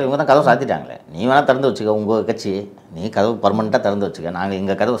வச்சிருக்குன்னு சொல்லுவார். இவங்க தான் கதவை சாத்திட்டாங்களே. நீ வேணால் திறந்து வச்சுக்க, உங்கள் கட்சி நீ கதவு பர்மனெண்ட்டாக திறந்து வச்சுக்க, நாங்கள்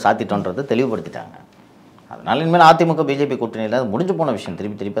எங்கள் கதவை சாத்திட்டோன்றதை தெளிவுபடுத்திட்டாங்க. அதனால இனிமேல் அதிமுக பிஜேபி கூட்டணியில் அது முடிஞ்சு போன விஷயம்.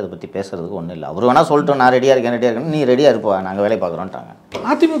 திருப்பி அதை பற்றி பேசுறதுக்கு ஒன்றும் இல்லை. அவர் வேணால் சொல்லிட்டோம், நான் ரெடியாக இருக்கேன், நீ ரெடியாக இருப்பா, நாங்கள் வேலை பார்க்குறோன்ட்டாங்க.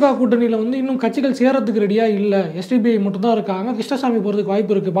 அதிமுக கூட்டணியில் வந்து இன்னும் கட்சிகள் சேரத்துக்கு ரெடியாக இல்லை. எஸ்டிபிஐ மட்டும்தான் இருக்காங்க. கிருஷ்ணசாமி போகிறதுக்கு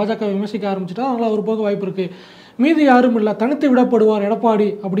வாய்ப்பு இருக்குது. பாஜக விமர்சிக்க ஆரம்பிச்சிட்டா அதனால் அவர் போக வாய்ப்பு இருக்குது. மீதி யாரும் இல்லை, தனித்து விடப்படுவார் எடப்பாடி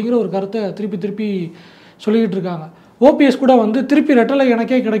அப்படிங்கிற ஒரு கருத்தை திருப்பி சொல்லிக்கிட்டு இருக்காங்க. ஓபிஎஸ் கூட வந்து திருப்பி ரெட்டலை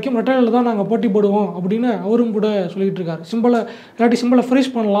எனக்கே கிடைக்கும், ரெட்டலையில் தான் நாங்கள் போட்டி போடுவோம் அப்படின்னு அவரும் கூட சொல்லிகிட்டு இருக்காரு. சிம்பிளை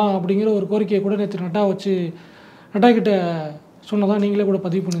ஃப்ரீஸ் பண்ணலாம் அப்படிங்கிற ஒரு கோரிக்கையை கூட நேற்று நட்டா கிட்ட சொன்னதான் நீங்களே கூட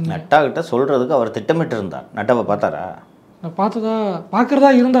பதிவு பண்ணுங்க. நட்டா கிட்ட சொல்கிறதுக்கு அவர் திட்டமிட்டு இருந்தார். நட்டாவை பார்த்தாரா?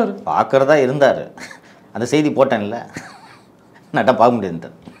 பார்க்குறதா இருந்தார். அந்த செய்தி போட்டேன்ல, நட்டா பார்க்க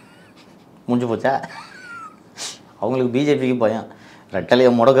முடியாது, முடிஞ்சு போச்சா? அவங்களுக்கு பிஜேபிக்கு பயம். ரெட்டலையை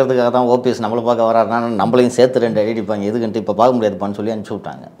முடக்கிறதுக்காக தான் ஓபிஎஸ் நம்மளை பார்க்க வராருனா நம்மளையும் சேர்த்து 2 அடி அடிப்பாங்க, எதுக்குன்ட்டு இப்போ பார்க்க முடியாதுப்பான்னு சொல்லி அனுப்பிச்சி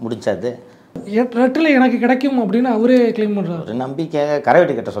விட்டாங்க. முடிச்சாது. ரெட்டலை எனக்கு கிடைக்கும் அப்படின்னு அவரே கிளைம் பண்ணுறாரு. ஒரு நம்பிக்கை.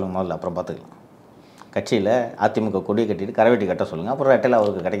 கரைவெட்டி கட்ட சொல்லுங்கள் முதல்ல, அப்புறம் பார்த்துக்கலாம். கட்சியில் அதிமுக கொடியை கட்டிட்டு கரைவெட்டி கட்ட சொல்லுங்கள், அப்புறம் ரெட்டலை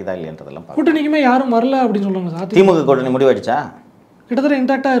அவருக்கு கிடைக்குதா இல்லைன்றதெல்லாம். கூட்டணிக்குமே யாரும் வரல அப்படின்னு சொல்லுவாங்க. திமுக கூட்டணி முடிவாயிடுச்சா? கிட்டத்தட்ட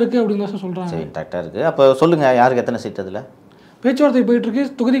இன்டாக்டாக இருக்குது அப்படின்னு தான் சார் சொல்கிறாங்க. சரி, இன்டாக்டாக இருக்குது. அப்போ சொல்லுங்கள், யாருக்கு எத்தனை சீட் அதில்? பேச்சுவார்த்தை போயிட்டுருக்கு,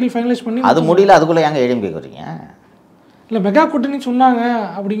 தொகுதிகள் ஃபைனலைஸ் பண்ணி அது முடியல, அதுக்குள்ளே ஏங்க ஏடிஎம்கே வரீங்க? இல்லை மெகா கூட்டணி சொன்னாங்க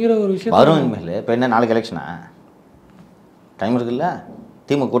அப்படிங்கிற ஒரு விஷயம் வரும் இனிமேல். இப்போ என்ன நாளைக்கு எலெக்ஷனா? டைம் இருக்குல்ல.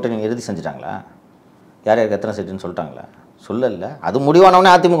 திமுக கூட்டணி இறுதி செஞ்சுட்டாங்களா? யார் யாருக்கு எத்தனை சீட்டுன்னு சொல்லிட்டாங்களா? சொல்லல. அது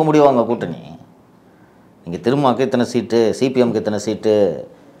முடிவானவொடனே அதிமுக முடிவாங்க கூட்டணி. நீங்கள் திருமாவுக்கு இத்தனை சீட்டு, சிபிஎம்க்கு இத்தனை சீட்டு,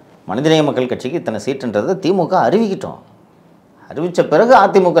 மனிதநேய மக்கள் கட்சிக்கு இத்தனை சீட்டுன்றதை திமுக அறிவிக்கிட்டோம். அறிவித்த பிறகு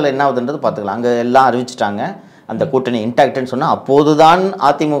அதிமுகவில் என்ன ஆகுதுன்றது பார்த்துக்கலாம். அங்கே எல்லாம் அறிவிச்சிட்டாங்க, அந்த கூட்டணி இன்டாக்ட்னு சொன்னால் அப்போது தான்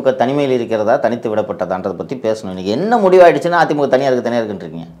அதிமுக தனிமையில் இருக்கிறதா தனித்து விடப்பட்டதான்றதை பற்றி பேசணும். இன்றைக்கி என்ன முடிவாயிடுச்சுன்னா அதிமுக தனியாக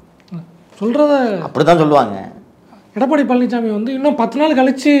இருக்குன்றீங்க சொல்கிறத அப்படி தான் சொல்லுவாங்க. எடப்பாடி பழனிசாமி வந்து இன்னும் 10 நாள்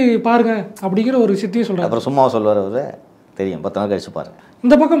கழிச்சு பாருங்க அப்படிங்கிற ஒரு விஷயத்தையும் சொல்கிறார். அப்புறம் சும்மாவை சொல்லுவார் அவர், தெரியும், 10 நாள் கழிச்சு பாருங்க.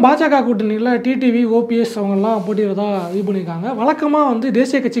 இந்த பக்கம் பாஜக கூட்டணியில் டிடிவி, ஓபிஎஸ் அவங்கெல்லாம் போட்டிடுறதா இது பண்ணியிருக்காங்க. வழக்கமாக வந்து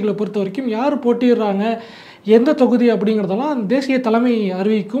தேசிய கட்சிகளை பொறுத்த வரைக்கும் யார் போட்டிடுறாங்க, எந்த தொகுதி அப்படிங்கிறதெல்லாம் தேசிய தலைமை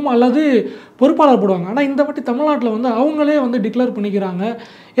அறிவிக்கும் அல்லது பொறுப்பாளர் போடுவாங்க. ஆனால் இந்த வாட்டி தமிழ்நாட்டில் வந்து அவங்களே வந்து டிக்ளேர் பண்ணிக்கிறாங்க.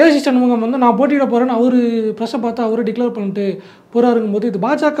 ஏசி சண்முகம் வந்து நான் போட்டியிட போகிறேன்னு அவர் ப்ரெஸ்ஸை பார்த்து அவரே டிக்ளேர் பண்ணிட்டு போகிறாருங்கும் போது இது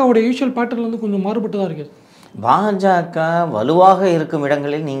பாஜகவுடைய யூஷுவல் பேட்டர்ன்லேருந்து கொஞ்சம் மாறுபட்டு தான் இருக்குது. பாஜக வலுவாக இருக்கும்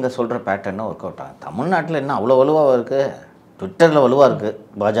இடங்களில் நீங்கள் சொல்கிற பேட்டர்னா ஒர்க் அவுட் ஆகும். தமிழ்நாட்டில் என்ன அவ்வளோ வலுவாக இருக்குது? ட்விட்டரில் வலுவாக இருக்குது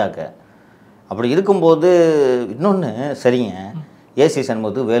பாஜக. அப்படி இருக்கும்போது இன்னொன்று சரிங்க, ஏசி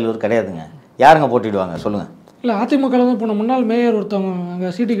சண்முகத்துக்கு வேலூர் கிடையாதுங்க. யாருங்க போட்டிடுவாங்க சொல்லுங்கள்? இல்லை அதிமுகவில் தான் போன முன்னாள் மேயர் ஒருத்தவங்க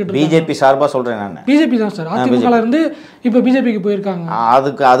அங்கே சீட்டு கேட்டு பிஜேபி சார்பாக சொல்கிறேன் நான். பிஜேபி தான் சார், அதிமுகவில் இருந்து இப்போ பிஜேபிக்கு போயிருக்காங்க.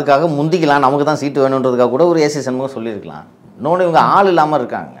 அதுக்காக முந்திக்கலாம், நமக்கு தான் சீட்டு வேணுன்றதுக்காக கூட ஒரு ஏசி சண்முகம் சொல்லியிருக்கலாம். இன்னொன்று இவங்க ஆள் இல்லாமல்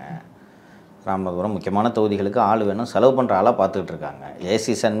இருக்காங்க. ராமநாதபுரம் முக்கியமான தொகுதிகளுக்கு ஆள் வேணும், செலவு பண்ணுற ஆளாக பார்த்துக்கிட்டு இருக்காங்க.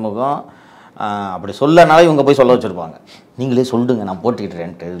 ஏசி சண்முகம் அப்படி சொல்லனால இவங்க போய் சொல்ல வச்சுருப்பாங்க. நீங்களே சொல்லுங்க நான்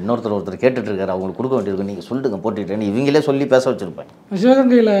போட்டிட்டுறேன்ட்டு. ஒருத்தர் கேட்டுட்ருக்காரு, அவங்களுக்கு கொடுக்க வேண்டியிருக்கு, நீங்கள் சொல்லுங்க போட்டிட்டுறேன்னு இவங்களே சொல்லி பேச வச்சுருப்பாங்க.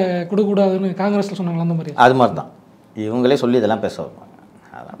 சிவகங்கையில் கொடுக்கக்கூடாதுன்னு காங்கிரஸில் சொன்னாங்களா அந்த மாதிரி? அது மாதிரி தான் இவங்களே சொல்லி இதெல்லாம் பேச வைப்பாங்க.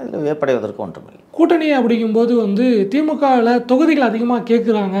 அதனால் இதில் வியப்படைவதற்கு ஒன்றுமில்லை. கூட்டணி அப்படிங்கும்போது வந்து திமுகவில் தொகுதிகள் அதிகமாக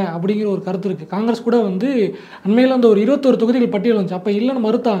கேட்குறாங்க அப்படிங்கிற ஒரு கருத்து இருக்குது. காங்கிரஸ் கூட வந்து அண்மையில் வந்து ஒரு 21 தொகுதிகள் பட்டியல் வந்துச்சு, அப்போ இல்லைன்னு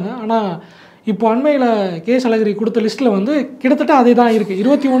மறுத்தாங்க. ஆனால் இப்போ அண்மையில் கேஎஸ் அழகிரி கொடுத்த லிஸ்ட்டில் வந்து கிட்டத்தட்ட அதே தான் இருக்குது.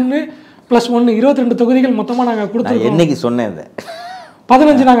 21+1 22 தொகுதிகள் மொத்தமாக நாங்கள் கொடுத்துருக்கோம். என்னைக்கு சொன்னேன்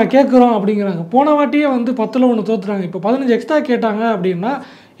 15 நாங்கள் கேட்குறோம் அப்படிங்கிறாங்க. போன வாட்டியே வந்து 10ல் 1 தோற்றுறாங்க. இப்போ 15 எக்ஸ்ட்ரா கேட்டாங்க அப்படின்னா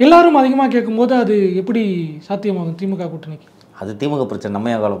எல்லாரும் அதிகமாக கேட்கும்போது அது எப்படி சாத்தியமாகும் திமுக கூட்டணிக்கு? அது திமுக பிரச்சனை,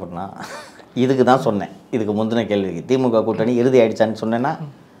 நம்ம ஏன் கவலைப்படனா? இதுக்கு தான் சொன்னேன், இதுக்கு முந்தின கேள்விக்கு திமுக கூட்டணி இறுதி ஆயிடுச்சான்னு சொன்னேன்னா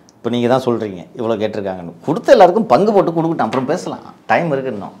இப்போ நீங்கள் தான் சொல்கிறீங்க இவ்வளோ கேட்டிருக்காங்கன்னு. கொடுத்த எல்லாருக்கும் பங்கு போட்டு கொடுக்கட்டும், அப்புறம் பேசலாம், டைம்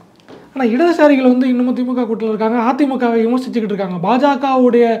இருக்குது இன்னும். ஆனால் இடதுசாரிகள் வந்து இன்னமும் திமுக கூட்டத்தில் இருக்காங்க, அதிமுகவை விமர்சிச்சுக்கிட்டு இருக்காங்க.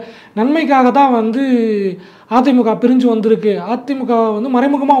 பாஜகவுடைய நன்மைக்காக தான் வந்து அதிமுக பிரிஞ்சு வந்திருக்கு, அதிமுக வந்து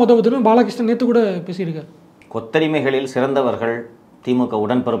மறைமுகமாக உதவுதுன்னு பாலகிருஷ்ணன் நேற்று கூட பேசியிருக்காரு. கொத்தடிமைகளில் சிறந்தவர்கள் திமுக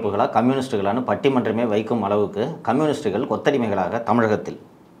உடன்பிறப்புகளாக கம்யூனிஸ்டுகளான பட்டிமன்றமே வைக்கும் அளவுக்கு கம்யூனிஸ்டுகள் கொத்தடிமைகளாக தமிழகத்தில்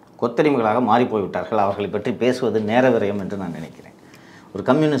கொத்தடிமைகளாக மாறி போய்விட்டார்கள். அவர்களை பற்றி பேசுவது நேர விரயம் என்று நான் நினைக்கிறேன். ஒரு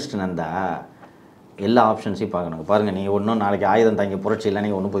கம்யூனிஸ்ட் நந்தா எல்லா ஆப்ஷன்ஸையும் பார்க்கணும். பாருங்கள், நீங்கள் ஒன்றும் நாளைக்கு ஆயுதம் தாங்கி புரட்சியில்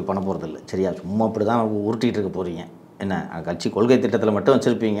நீங்கள் ஒன்றும் போய் பண்ண போகிறதில்ல, சரியா? சும்மா அப்படி தான் உருட்டிகிட்டு இருக்க போகிறீங்க. என்ன கட்சி கொள்கை திட்டத்தில் மட்டும்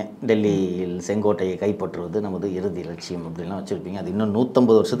வச்சுருப்பீங்க, டெல்லியில் செங்கோட்டையை கைப்பற்றுவது நமது இறுதி லட்சியம் அப்படின்லாம் வச்சுருப்பீங்க. அது இன்னும்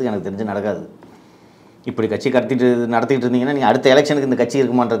 150 வருஷத்துக்கு எனக்கு தெரிஞ்சு நடக்காது. இப்படி கட்சி நடத்திட்டு இருந்தீங்கன்னா நீங்கள் அடுத்த எலெக்ஷனுக்கு இந்த கட்சி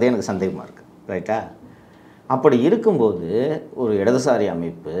இருக்குமான்றதே எனக்கு சந்தேகமாக இருக்குது, ரைட்டா? அப்படி இருக்கும்போது ஒரு இடதுசாரி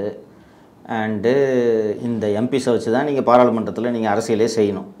அமைப்பு அண்டு இந்த எம்பிஸை வச்சு தான் நீங்கள் பாராளுமன்றத்தில் நீங்கள் அரசியலே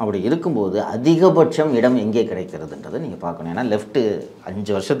செய்யணும். அப்படி இருக்கும்போது அதிகபட்சம் இடம் எங்கே கிடைக்கிறதுன்றதை நீங்கள் பார்க்கணும். ஏன்னா லெஃப்ட்டு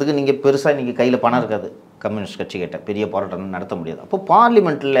 5 வருஷத்துக்கு நீங்கள் பெருசாக நீங்கள் கையில் பணம் இருக்காது, கம்யூனிஸ்ட் கட்சி கிட்ட பெரிய போராட்டம் நடத்த முடியாது. அப்போ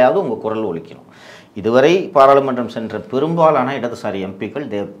பார்லிமெண்ட்லையாவது உங்கள் குரல் ஒலிக்கணும். இதுவரை பாராளுமன்றம் சென்ற பெரும்பாலான இடதுசாரி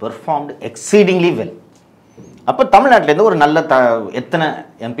எம்பிக்கள் தே பெர்ஃபார்ம்டு எக்ஸீடிங்லி வெல். அப்போ தமிழ்நாட்டிலேருந்து ஒரு நல்ல எத்தனை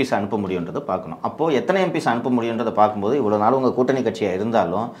எம்பிஸ் அனுப்ப முடியுன்றதை பார்க்கணும். அப்போது எத்தனை எம்பிஸ் அனுப்ப முடியுன்றதை பார்க்கும்போது இவ்வளோ நாள் உங்கள் கூட்டணி கட்சியாக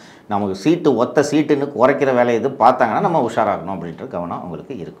இருந்தாலும் நமக்கு ஒத்த சீட்டுன்னு குறைக்கிற வேலை இது பார்த்தாங்கன்னா நம்ம உஷாராகணும் அப்படின்ற கவனம்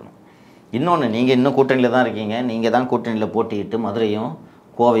அவங்களுக்கு இருக்கணும். இன்னொன்று, நீங்கள் இன்னும் கூட்டணியில் தான் இருக்கீங்க, நீங்கள் தான் கூட்டணியில் போட்டியிட்டு மதுரையும்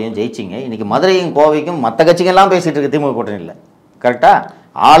கோவையும் ஜெயிச்சிங்க. இன்றைக்கி மதுரையும் கோவைக்கும் மற்ற கட்சிகள்லாம் பேசிகிட்டு இருக்கு திமுக கூட்டணியில், கரெக்டாக?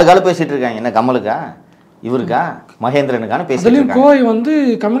 ஆளுகாலும் பேசிகிட்டு இருக்காங்க. என்ன கமலுக்கா, இவருக்கா, மகேந்திரனுக்கான பேசிட்டு கோவை வந்து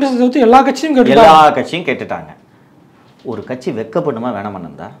கம்யூனிஸ்ட் வச்சு எல்லா கட்சியும் கேட்டுட்டாங்க. ஒரு கட்சி வெக்கப்படுமா வேணாமா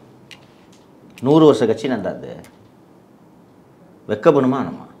நந்தா? 100 வருஷ கட்சி நந்தா, அது வெக்கப்படுமா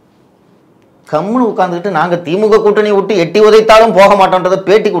வேணாமா? கம்முன்னு உட்காந்துக்கிட்டு நாங்கள் திமுக கூட்டணி விட்டு எட்டி உதைத்தாலும் போக மாட்டோன்றதை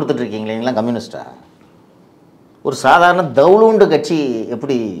பேட்டி கொடுத்துட்டு இருக்கீங்களே நீங்களாம் கம்யூனிஸ்டா? ஒரு சாதாரண தவுளுண்டு கட்சி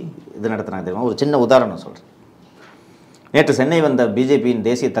எப்படி இது நடத்துனாங்க தெரியுமா? ஒரு சின்ன உதாரணம் சொல்கிறேன். நேற்று சென்னை வந்த பிஜேபியின்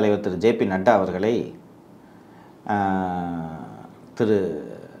தேசிய தலைவர் திரு ஜே.பி. நட்டா அவர்களை திரு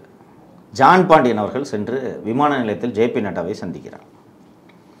ஜான் பாண்டியன் அவர்கள் சென்று விமான நிலையத்தில் ஜே.பி. நட்டாவை சந்திக்கிறார்.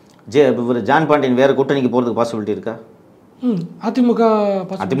 இவர் ஜான் பாண்டியன் வேறு கூட்டணிக்கு போகிறதுக்கு பாசிபிலிட்டி இருக்கா? அதிமுக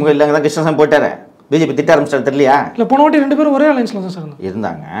இல்லைங்க தான் கிருஷ்ணசாமி போயிட்டாரு. பிஜேபி திட்ட ஆரம்பிச்சிட்டாரு தெரியலையா? இல்லை, போன வாட்டி 2 பேரும் ஒரே அலைன்ஸில் தான் சார்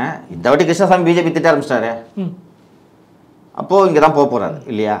இருந்தாங்க. இந்த வாட்டி கிருஷ்ணசாமி பிஜேபி திட்ட ஆரம்பிச்சிட்டாரு. அப்போது இங்கே தான் போக போகிறாரு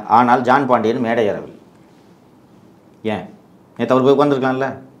இல்லையா? ஆனால் ஜான் பாண்டியன் மேடை ஏறவில்லை. ஏன்? நேற்று அவர் போய் உட்காந்துருக்கலாம்ல,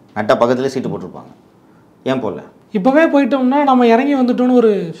 நட்டா பக்கத்துலேயே சீட்டு போட்டிருப்பாங்க. ஏன் போகல? இப்போவே போயிட்டோம்னா நம்ம இறங்கி வந்துட்டோன்னு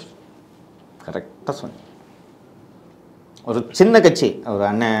ஒரு கரெக்டாக சொன்னேன். ஒரு சின்ன கட்சி, ஒரு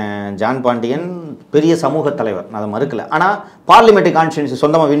அண்ணன் ஜான் பாண்டியன் பெரிய சமூக தலைவர், நான் அதை மறுக்கலை. ஆனால் பார்லிமெண்ட்ரி கான்ஸ்டியூன்சி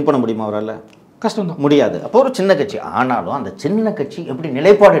சொந்தமாக வின் பண்ண முடியுமா அவரால்? கஷ்டம் தான், முடியாது. அப்போ ஒரு சின்ன கட்சி, ஆனாலும் அந்த சின்ன கட்சி எப்படி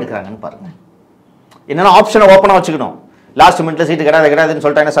நிலைப்பாடு எடுக்கிறாங்கன்னு பாருங்கள். என்னென்னா ஆப்ஷனை ஓப்பனாக வச்சுக்கணும். லாஸ்ட் மினிட்ல சீட்டு கிடையாதுன்னு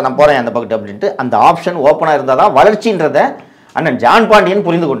சொல்லிட்டாங்க சார், நான் போகிறேன் அந்த பக்கத்து அப்படின்ட்டு. அந்த ஆப்ஷன் ஓப்பனாக இருந்தால் தான் வளர்ச்சின்றதை அண்ணன் ஜான் பாண்டியன்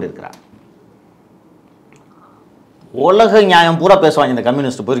புரிந்து கொண்டு இருக்கிறார். உலக நியாயம் பூரா பேசுவாங்க இந்த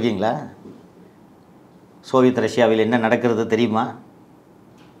கம்யூனிஸ்ட். போயிருக்கீங்களா? சோவியத் ரஷ்யாவில் என்ன நடக்கிறது தெரியுமா?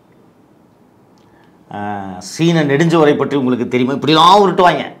 சீன நெடுஞ்சுவரை பற்றி உங்களுக்கு தெரியுமா? இப்படிலாம்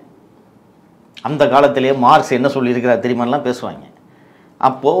உருட்டுவாங்க. அந்த காலத்திலேயே மார்க்ஸ் என்ன சொல்லியிருக்கிறார் தெரியுமாலாம் பேசுவாங்க.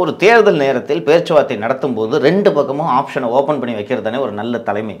 அப்போது ஒரு தேர்தல் நேரத்தில் பேச்சுவார்த்தை நடத்தும் போது 2 பக்கமும் ஆப்ஷனை ஓப்பன் பண்ணி வைக்கிறது தானே ஒரு நல்ல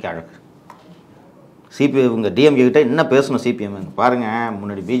தலைமைக்கு அழகு. சிபிஎம் இவங்க டிஎம்கே கிட்ட என்ன பேசணும்? சிபிஎம் பாருங்கள்,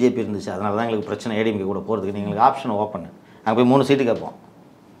 முன்னாடி பிஜேபி இருந்துச்சு, அதனால தான் எங்களுக்கு பிரச்சனை. ஏடிஎம்கே கூட போகிறதுக்கு எங்களுக்கு ஆப்ஷன் ஓப்பன். நாங்கள் போய் 3 சீட்டு கேட்போம்.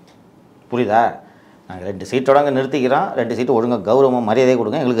 புரியுதா? நாங்கள் 2 சீட்டோட அங்கே நிறுத்திக்கிறோம். 2 சீட்டு ஒழுங்காக கௌரவமாக மரியாதையை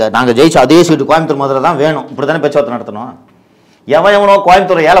கொடுங்க எங்களுக்கு. நாங்கள் ஜெயிச்சு அதே சீட்டு கோயம்புத்தூர் மதுரை தான் வேணும். இப்படி தானே பேச்சுவார்த்தை நடத்தணும். எவனோ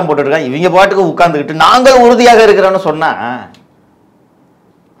கோயம்புத்தூரை ஏலம் போட்டுருக்கான், இவங்க பாட்டுக்கு உட்காந்துக்கிட்டு நாங்கள் உறுதியாக இருக்கிறோன்னு சொன்னால்,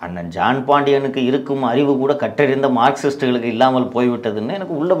 அண்ணன் ஜான் பாண்டியனுக்கு இருக்கும் அறிவு கூட கட்டறிந்த மார்க்சிஸ்டுகளுக்கு இல்லாமல் போய்விட்டதுன்னு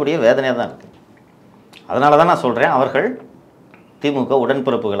எனக்கு உள்ளபடியே வேதனையாக தான் இருக்குது. அதனால தான் நான் சொல்கிறேன், அவர்கள் திமுக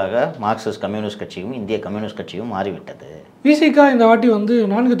உடன்பிறப்புகளாக மார்க்சிஸ்ட் கம்யூனிஸ்ட் கட்சியும் இந்திய கம்யூனிஸ்ட் கட்சியும் மாறிவிட்டது. விசிகா இந்த வாட்டி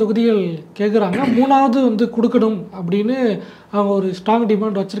 4 தொகுதிகள் கேட்குறாங்க, 3வது கொடுக்கணும் அப்படின்னு அவங்க ஒரு ஸ்ட்ராங்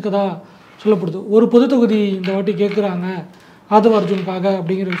டிமாண்ட் வச்சுருக்கதா சொல்லப்படுது. ஒரு பொது தொகுதி இந்த வாட்டி கேட்குறாங்க ஆதவ அர்ஜுனுக்காக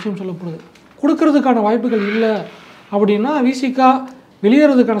அப்படிங்கிற விஷயம் சொல்லப்படுது. கொடுக்கறதுக்கான வாய்ப்புகள் இல்லை அப்படின்னா விசிகா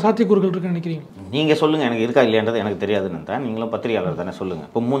வெளியேறதுக்கான சாத்தியக்கூறுகள் இருக்குன்னு நினைக்கிறீங்க? நீங்கள் சொல்லுங்கள், எனக்கு இருக்கா இல்லையான்றது எனக்கு தெரியாதுன்னு தான். நீங்களும் பத்திரிகையாளர் தானே, சொல்லுங்கள்.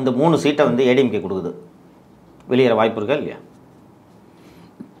 இப்போ இந்த 3 சீட்டை ஏடிஎம்கே கொடுக்குது, வெளியேற வாய்ப்பு இருக்கா இல்லையா?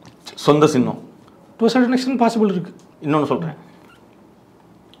 சொந்த சின்னம் டு சர்டன் எக்ஸ்டென்ட் பாசிபிள் இருக்குது. இன்னொன்று சொல்கிறேன்,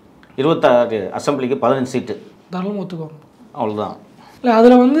 26 அசம்பிளிக்கு 15 சீட்டு தாராளமாக ஒத்துக்குவாங்க, அவ்வளோதான். இல்லை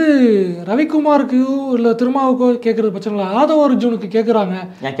அதில் ரவிக்குமாருக்கு இல்லை திருமாவுக்கோ கேட்குறது பிரச்சனை இல்லை, ஆதவ அர்ஜுனுக்கு கேட்குறாங்க.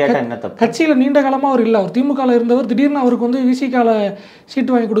 ஏன் கேட்டால் என்ன தப்பு? கட்சியில் நீண்ட காலமாக அவர் இல்லை, அவர் திமுகவில் இருந்தவர். திடீர்னு அவருக்கு விசிகாவில்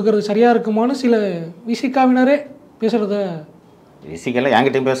சீட்டு வாங்கி கொடுக்கறது சரியாக இருக்குமான்னு சில விசிகாவினரே பேசுகிறத. விசிகாவில்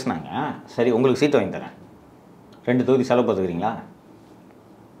என்கிட்டையும் பேசுனாங்க. சரி, உங்களுக்கு சீட்டு வாங்கி தரேன், 2 தொகுதி செலவு பார்த்துக்கிறீங்களா?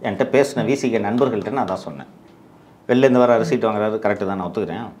 என்கிட்ட பேசின விசிகா நண்பர்கள்ட்ட நான் தான் சொன்னேன், வெளிலேருந்து வராரு சீட்டு வாங்குறாரு, கரெக்டு தான், நான்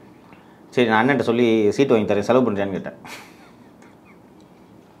ஒத்துக்கிறேன். சரி, நான் அண்ணன்ட்ட சொல்லி சீட்டு வாங்கி தரேன், செலவு பண்ணுறேன்னு கேட்டேன்.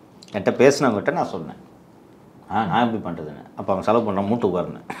 என்கிட்ட பேசினவங்ககிட்ட நான் சொன்னேன், நான் எப்படி பண்ணுறதுன்னு. அப்போ அவங்க செலவு பண்ணுற மூட்டு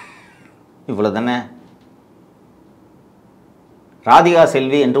உட்காருன்னு. இவ்வளோ தானே. ராதிகா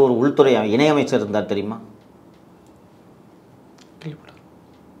செல்வி என்று ஒரு உள்துறை இணையமைச்சர் இருந்தார் தெரியுமா?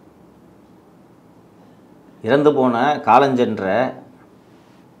 இறந்து போன காலஞ்சென்ற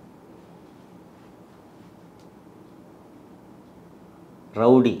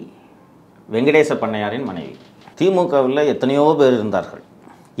ரவுடி வெங்கடேச பண்ணையாரின் மனைவி. திமுகவில் எத்தனையோ பேர் இருந்தார்கள்.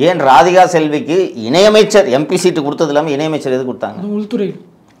 ஏன் ராதிகா செல்விக்கு இணையமைச்சர் எம்பி சீட்டு கொடுத்தது இல்லாமல் இணையமைச்சர் எது கொடுத்தாங்க?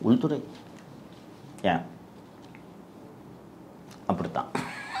 உள்துறை. ஏன்? அப்படித்தான்.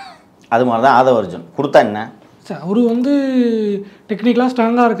 அது மாதிரி தான் ஆதவ அர்ஜுன் கொடுத்தா என்ன? சார், அவரு டெக்னிக்கலாக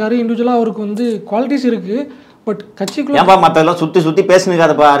ஸ்ட்ராங்காக இருக்கார், இண்டிவிஜுவலாக அவருக்கு குவாலிட்டிஸ் இருக்குது. பட் கட்சிக்குள்ள ஏன்பா மற்றெல்லாம் சுற்றி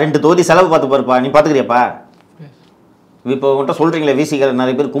பேசுனுக்காதப்பா, 2 தொகுதி செலவு பார்த்து பாருப்பா, நீ பார்த்துக்கிறியாப்பா? இப்போ உங்கள்கிட்ட சொல்கிறீங்களே விசிகார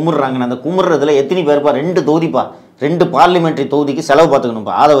நிறைய பேர் கும்பிட்றாங்கன்னு, அந்த கும்பிட்றதுல எத்தனை பேருப்பா 2 தொகுதிப்பா, 2 பார்லிமெண்ட்ரி தொகுதிக்கு செலவு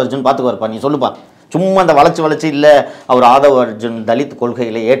பார்த்துக்கணும்ப்பா. ஆதவ அர்ஜுன் பார்த்துக்குவார்ப்பா, நீ சொல்லுப்பா. சும்மா அந்த வளைச்சி இல்லை அவர் ஆதவ அர்ஜுன் தலித்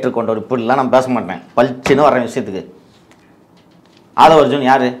கொள்கைகளை ஏற்றுக்கொண்டவர் இப்படிலாம் நான் பேச மாட்டேன். பளிச்சுன்னு வர விஷயத்துக்கு. ஆதவ அர்ஜுன்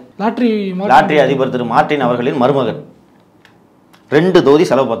யார்? லாட்ரி அதிபர் திரு மார்ட்டின் அவர்களின் மருமகன். 2 தொகுதி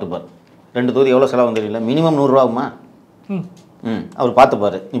செலவு பார்த்துப்பார். 2 தொகுதி எவ்வளோ செலவு தெரியல, மினிமம் 100 ரூபா ஆகுமா? அவர்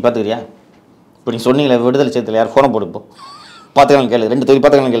பார்த்துப்பார். நீ பார்த்துக்கிறியா? இப்போ நீங்கள் சொன்னீங்களே விடுதலை சேர்த்துல யார் ஃபோனை போடுப்போ பார்த்துக்கலாம் கேளு, 2 தொகுதி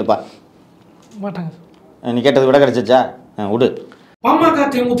பார்த்துக்கலாம் கேளுப்பா. மாட்டாங்க. நீ கேட்டது விட கிடச்சிச்சா? விடு. பாமக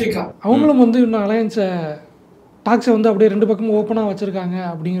தேமுதிக அவங்களும் இன்னும் அலையன்ஸை டாக்ஸை அப்படியே 2 பக்கமும் ஓப்பனாக வச்சுருக்காங்க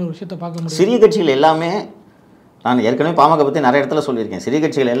அப்படிங்கிற ஒரு விஷயத்தை பார்க்க முடியும். சிறிய கட்சிகள் எல்லாமே, நான் ஏற்கனவே பாமக பற்றி நிறைய இடத்துல சொல்லியிருக்கேன், சிறிய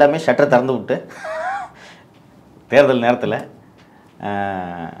கட்சிகள் எல்லாமே ஷட்டரை திறந்து விட்டு தேர்தல் நேரத்தில்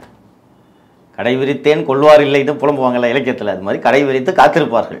கடை விரித்தேன் கொள்வார் இல்லைன்னு புலம்புவாங்கள்ல இலக்கியத்தில், அது மாதிரி கடை விரித்து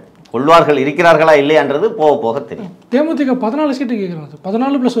காத்திருப்பார்கள். கொள்வார்கள் இருக்கிறார்களா இல்லையான்றது போக போக தெரியும். தேமுதிக 14 சீட்டு கேட்குறாங்க,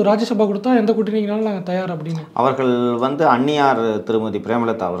 14 + ஒரு ராஜ்யசபா கொடுத்தா எந்த கூட்டணிக்குனாலும் நாங்கள் தயார் அப்படின்னு. அவர்கள் அன்னியார் திருமதி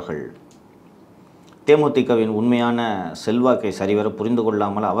பிரேமலதா அவர்கள் தேமுதிகவின் உண்மையான செல்வாக்கை சரிவர புரிந்து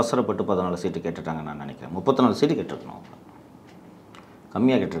கொள்ளாமல் அவசரப்பட்டு 14 சீட்டு கேட்டுட்டாங்க நான் நினைக்கிறேன். 34 சீட்டு கேட்டிருக்கணும்,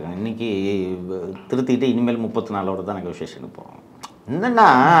 கம்மியாக கேட்டிருக்காங்க. இன்றைக்கி திருத்திட்டு இனிமேல் 34ஓட தான் நெகோசியேஷனுக்கு போகிறோம். என்னென்னா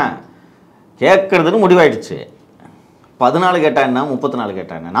கேட்குறதுன்னு முடிவாயிடுச்சு. 14 கேட்டாங்கன்னா 34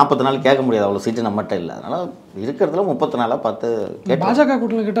 கேட்டாங்க, 44 கேட்க முடியாது, அவ்வளோ சீட்டு நம்மகிட்ட இல்லை. அதனால் இருக்கிறதுல 34 பார்த்து கேட்டு பாஜக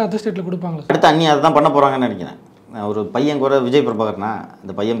கூட்டணி கேட்டால் அதர் ஸ்டேட்டில் கொடுப்பாங்க. அடுத்து அண்ணி அதை தான் பண்ண போகிறாங்கன்னு நினைக்கிறேன். ஒரு பையன் கூட விஜய் பிரபாகர்னா,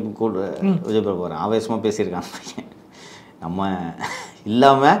 இந்த பையன் கூட விஜய் பிரபாகரன் ஆவேசமாக பேசியிருக்கான். பையன் நம்ம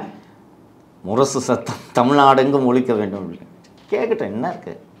இல்லாமல் முரசு சத்தம் தமிழ்நாடெங்கும் ஒழிக்க வேண்டும் அப்படின்னு கேட்கட்டும். என்ன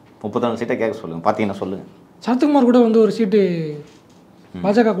இருக்குது, 34 சீட்டை கேட்க சொல்லுங்கள், பார்த்தீங்கன்னா சொல்லுங்கள். சரத்குமார் கூட வந்து ஒரு சீட்டு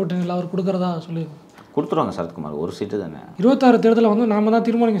பாஜக கூட்டணியில் அவர் கொடுக்குறதா சொல்லியிருக்காங்க. கொடுத்துருவாங்க சரத்குமார், ஒரு சீட்டு தானே. 26 தேர்தலில் வந்து நாம தான்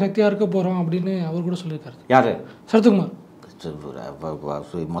தீர்மானிக்க சக்தியாக இருக்க போகிறோம் அப்படின்னு அவர் கூட சொல்லியிருக்காரு. யார்? சரத்குமார்.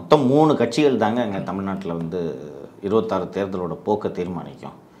 மொத்தம் 3 கட்சிகள் தாங்க இங்கே தமிழ்நாட்டில் வந்து 26 தேர்தலோட போக்கை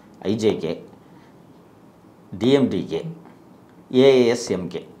தீர்மானிக்கும். IJK, DMDK,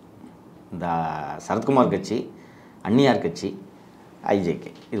 ஏஎஸ்எம்கே. இந்த சரத்குமார் கட்சி, அன்னியார் கட்சி,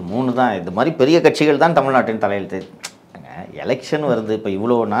 ஐஜேகே, இது 3 தான். இது மாதிரி பெரிய கட்சிகள் தான் தமிழ்நாட்டின் தலையெழுத்து. எலெக்ஷன் வருது. இப்போ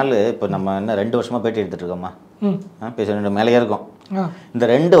இவ்வளோ நாள், இப்போ நம்ம என்ன 2 வருஷமாக பேட்டி எடுத்துகிட்டு இருக்கோமா, பேச 2 மேலேயே இருக்கும். இந்த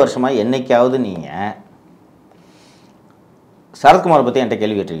 2 வருஷமாக என்னைக்காவது நீங்கள் சரத்குமாரை பற்றி என்கிட்ட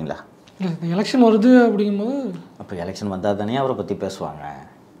கேள்வி கேட்டிருக்கீங்களா? எலெக்ஷன் வருது அப்படிங்கும்போது அப்போ எலெக்ஷன் வந்தால் தானே அவரை பற்றி பேசுவாங்க.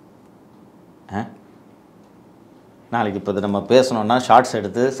 நாளைக்கு இப்போ நம்ம பேசணுன்னா ஷார்ட்ஸ்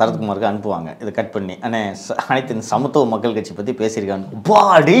எடுத்து சரத்குமாருக்கு அனுப்புவாங்க, இதை கட் பண்ணி, அண்ணே அனைத்து சமத்துவ மக்கள் கட்சி பற்றி பேசியிருக்கான்னு.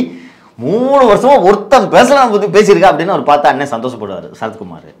 பாடி 3 வருஷமாக ஒருத்தன் பேசலாம் பற்றி பேசியிருக்கா அப்படின்னு அவர் பார்த்தா அண்ணே சந்தோஷப்படுவார்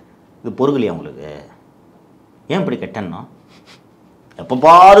சரத்குமார். இது பொறுக்கலையா உங்களுக்கு? ஏன் இப்படி கெட்டணும்? எப்போ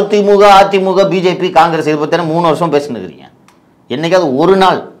பாரு திமுக, அதிமுக, பிஜேபி, காங்கிரஸ் இதை பற்றி 3 வருஷம் பேசினுக்கிறீங்க. என்னைக்காவது ஒரு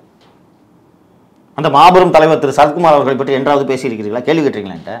நாள் அந்த மாபெரும் தலைவர் திரு சரத்குமார் அவர்களை பற்றி என்றாவது பேசியிருக்கிறீங்களா? கேள்வி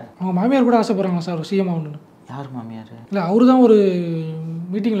கேட்டிருக்கீங்களா? அவங்க மாமியார் கூட ஆசைப்படுறாங்களா சார் சிஎம் ஆகணும்னு? யார் மாமியார்? இல்லை, அவரு தான் ஒரு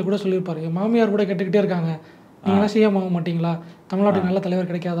மீட்டிங்கில் கூட சொல்லியிருப்பார். என் மாமியார் கூட கேட்டுக்கிட்டே இருக்காங்க, நீங்களாம் சிஎம் ஆக மாட்டீங்களா, தமிழ்நாட்டுக்கு நல்ல தலைவர்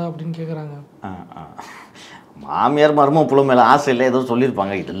கிடைக்காதா அப்படின்னு கேட்குறாங்க. மாமியார் மருமம் புள்ள மேலே ஆசை இல்லை ஏதோ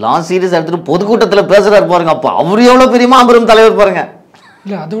சொல்லியிருப்பாங்க. இதெல்லாம் சீரியஸ் எடுத்துகிட்டு பொதுக்கூட்டத்தில் பேசுகிறாரு பாருங்க. அப்போ அவர் எவ்வளோ பெரிய மாபெரும் தலைவர் பாருங்க.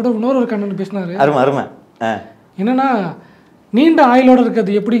 இல்லை, அதை விட இன்னொரு கண்ணன் பேசினார். அருமை அருமை. என்னென்னா, நீண்ட ஆயுளோடு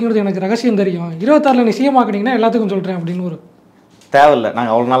இருக்கிறது எப்படிங்கிறது எனக்கு ரகசியம் தெரியும், 26 நீ சிஎம் ஆக்கினீங்கன்னா எல்லாத்துக்கும் சொல்கிறேன் அப்படின்னு. ஒரு தேவையில்லை,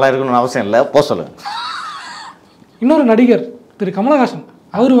 நாங்கள் அவ்வளோ நல்லா இருக்கணும்னு அவசியம் இல்லை, போ சொல்லுங்கள். இன்னொரு நடிகர் திரு கமலஹாசன்,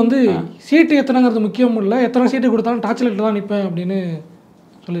 அவர் வந்து சீட்டு எத்தனைங்கிறது முக்கியம் இல்லை, எத்தனை சீட்டு கொடுத்தாலும் டார்ச்லைட்டில் தான் நிற்பேன் அப்படின்னு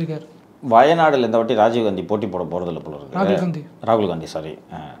சொல்லியிருக்காரு. வயநாடில் இந்த வாட்டி ராஜீவ்காந்தி போட்டி போட போகிறதில்ல போல இருக்கு. ராகுல் காந்தி சாரி,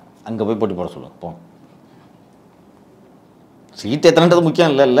 அங்கே போய் போட்டி போட சொல்லுங்க. போ, சீட்டு எத்தனைன்றது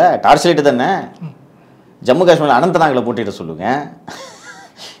முக்கியம் இல்லை, இல்லை டார்ச் லைட்டு தானே. ஜம்மு காஷ்மீரில் அனந்தநாகில் போட்டிட சொல்லுங்கள்,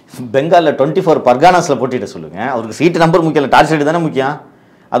 பெங்காலில் 24 பர்கானாஸில் போட்டிட சொல்லுங்கள். அவருக்கு சீட்டு நம்பர் முக்கியம் இல்லை, டார்ச் லைட்டு தானே முக்கியம்.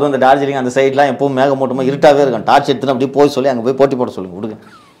 அதுவும் அந்த டார்ஜிலிங் அந்த சைட்லாம் எப்பவும் மேகமூட்டமாக இருட்டாகவே இருக்கும். டார்ச் எடுத்துன்னு அப்படியே போய் சொல்லி அங்கே போய் போட்டி போட சொல்லுங்கள், விடுங்க.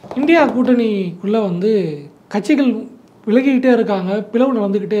 இந்தியா கூட்டணிக்குள்ளே வந்து கட்சிகள் விலகிக்கிட்டே இருக்காங்க, பிளவு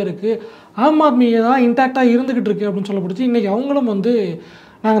நடந்துக்கிட்டே இருக்குது. ஆம் ஆத்மியை தான் இன்டாக்டாக இருந்துக்கிட்டு இருக்குது அப்படின்னு சொல்லப்படுச்சு. இன்றைக்கி அவங்களும் வந்து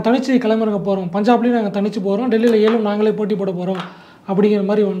நாங்கள் தனிச்சு கிளம்புறங்க போகிறோம், பஞ்சாப்லேயும் நாங்கள் தனிச்சு போகிறோம், டெல்லியில் 7 நாங்களே போட்டி போட போகிறோம் அப்படிங்கிற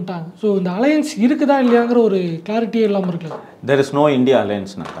மாதிரி வந்துட்டாங்க. ஸோ இந்த அலையன்ஸ் இருக்குதா இல்லையாங்கிற ஒரு கிளாரிட்டியே இல்லாமல் இருக்குது. தெர் இஸ் நோ இந்தியா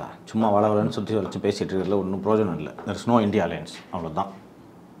அலையன்ஸ்னாக்கா சும்மா வளவலன்னு சுற்றி வச்சு பேசிகிட்டு இருக்கிறதுல ஒன்றும் பிரோஜனம் இல்லை. There is no India alliance, அவ்வளோதான்.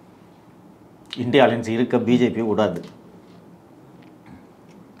 இந்தியா அலையன்ஸ் இருக்க பிஜேபி விடாது.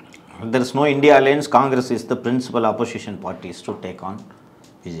 There is no India alliance. Congress is the principal opposition parties to take on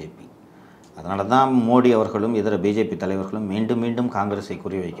BJP. அதனால தான் மோடி அவர்களும் இதர பிஜேபி தலைவர்களும் மீண்டும் மீண்டும் காங்கிரஸை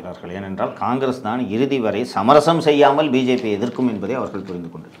குறிவைக்கிறார்கள். ஏனென்றால் காங்கிரஸ் தான் இறுதி வரை சமரசம் செய்யாமல் பிஜேபி எதிர்க்கும் என்பதை அவர்கள் புரிந்து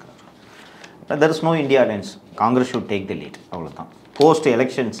கொண்டிருக்கிறார்கள். There is no India alliance. Congress should take the lead, அவ்வளோதான். போஸ்ட்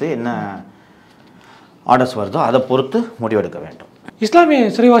எலெக்ஷன்ஸு என்ன ஆர்டர்ஸ் வருதோ அதை பொறுத்து முடிவெடுக்க வேண்டும். இஸ்லாமிய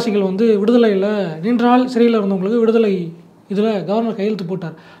சிறைவாசிகள் வந்து விடுதலையில் நீண்ட நாள் சிறையில் இருந்தவங்களுக்கு விடுதலை இதில் கவர்னர் கையெழுத்து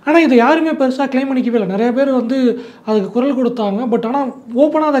போட்டார். ஆனால் இதை யாருமே பெருசாக கிளைம் பண்ணிக்கவே இல்லை. நிறைய பேர் வந்து அதுக்கு குரல் கொடுத்தாங்க. பட் ஆனால்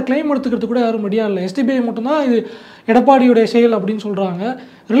ஓப்பனாக அதை கிளைம் எடுத்துக்கிறது கூட யாரும் ரெடியாக இல்லை. எஸ்டிபிஐ மட்டும்தான் இது எடப்பாடியுடைய செயல் அப்படின்னு சொல்கிறாங்க.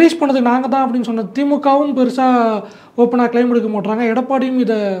 ரிலீஸ் பண்ணது நாங்கள் தான் அப்படின்னு சொன்ன திமுகவும் பெருசாக ஓப்பனாக கிளைம் எடுக்க மாட்டாங்க. எடப்பாடியும்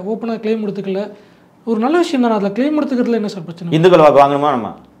இதை ஓப்பனாக கிளைம் எடுத்துக்கல. ஒரு நல்ல விஷயம் தானே, அதில் கிளைம் எடுத்துக்கிறதுல என்ன சார் பிரச்சனை? இந்துக்கள் வாங்கணுமா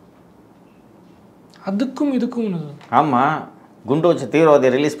நம்ம? அதுக்கும் இதுக்கும் ஆமாம், குண்டு வச்சு தீவிரவாதியை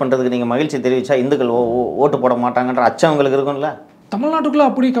ரிலீஸ் பண்ணுறதுக்கு நீங்கள் மகிழ்ச்சி தெரிவித்தா இந்துக்கள் ஓட்டு போட மாட்டாங்கன்ற அச்சம் உங்களுக்கு இருக்கும்ல. தமிழ்நாட்டுக்குள்ளே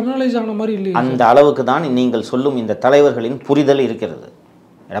அப்படி கம்யூனலைஸ் ஆன மாதிரி இல்லை. அந்த அளவுக்கு தான் நீங்கள் சொல்லும் இந்த தலைவர்களின் புரிதல் இருக்கிறது.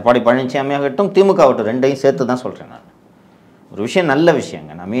 எடப்பாடி பழனிசாமி ஆகட்டும், திமுக ஆகட்டும், ரெண்டையும் சேர்த்து தான் சொல்கிறேன் நான். ஒரு விஷயம் நல்ல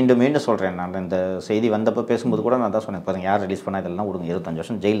விஷயங்க, நான் மீண்டும் மீண்டும் சொல்கிறேன். நான் இந்த செய்தி வந்தப்போ பேசும்போது கூட நான் தான் சொன்னேன், பாருங்கள் யார் ரிலீஸ் பண்ணால் இதெல்லாம் விடுங்க. 25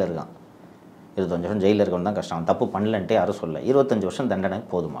 வருஷம் ஜெயிலில் இருக்கான். 25 வருஷம் ஜெயிலில் இருக்கணும் தான் கஷ்டம். தப்பு பண்ணலன்ட்டு யாரும் சொல்ல. 25 வருஷம் தண்டனை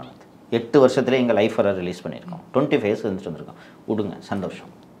போதுமானது. 8 வருஷத்துலேயே எங்கள் லைஃபரை ரிலீஸ் பண்ணியிருக்கோம். 25 இயர்ஸ் இருந்துட்டு வந்திருக்கோம். விடுங்க,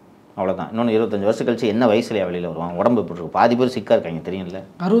 சந்தோஷம். அவ்வளோதான். இன்னொன்று 25 வருஷம் கழிச்சு என்ன வயசுலையா வெளியில் வருவான்? உடம்பு இப்படி இருக்கும். பாதி பேர் சிக்காக இருக்காங்க தெரியும்ல.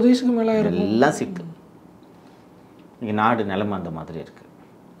 60 வயசுக்கு மேலே எல்லாம் சிக்கு. இங்கே நாடு நிலைமை அந்த மாதிரி இருக்குது.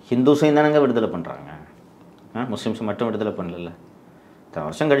 ஹிந்துஸையும் தானங்க விடுதலை பண்ணுறாங்க, முஸ்லீம்ஸ் மட்டும் விடுதலை பண்ணல. இத்தனை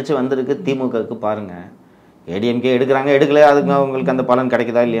வருஷம் கழித்து வந்திருக்கு. திமுகவுக்கு பாருங்கள், ஏடிஎம்கே எடுக்கிறாங்க, எடுக்கல, அதுக்கு அவங்களுக்கு அந்த பலன்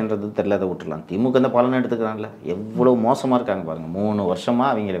கிடைக்குதா இல்லையன்றது தெரியல, அதை விட்டுடலாம். திமுக அந்த பலன் எடுத்துக்கிறாங்கள, எவ்வளோ மோசமாக இருக்காங்க பாருங்கள். 3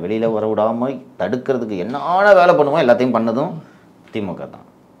 வருஷமாக அவங்கள வெளியில் வர விடாமல் தடுக்கிறதுக்கு என்னான வேலை பண்ணுவோம் எல்லாத்தையும் பண்ணதும் திமுக தான்.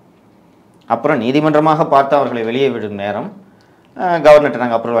 அப்புறம் நீதிமன்றமாக பார்த்து அவர்களை வெளியே விடும் நேரம் கவர்னர்கிட்ட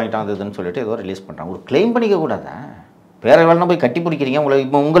நாங்கள் அப்ரூவல் வாங்கிட்டோம் அது இதுன்னு சொல்லிட்டு ஏதோ ரிலீஸ் பண்ணுறாங்க. ஒரு கிளைம் பண்ணிக்க கூடாதா? வேற வேலைனா போய் கட்டி பிடிக்கிறீங்க.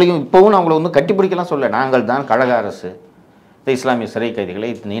 உங்களையும் இப்போவும் நான் உங்களை வந்து கட்டி பிடிக்கலாம் சொல்ல. நாங்கள் தான் கழக அரசு இந்த இஸ்லாமிய சிறை கைதிகளை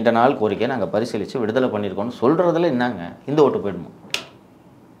நீண்ட நாள் கோரிக்கையை நாங்கள் பரிசீலித்து விடுதலை பண்ணியிருக்கோம்னு சொல்கிறதுல என்னங்க இந்த ஓட்டு போயிடுமோ?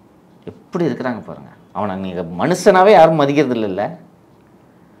 எப்படி இருக்கிறாங்க பாருங்கள். அவனை நீங்கள் மனுஷனாவே யாரும் மதிக்கிறது இல்லைல்ல.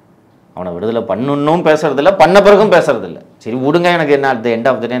 அவனை விடுதலை பண்ணணும் பேசுறதில்ல, பண்ண பிறகும் பேசுறதில்ல. சரி விடுங்க, எனக்கு என்ன at the end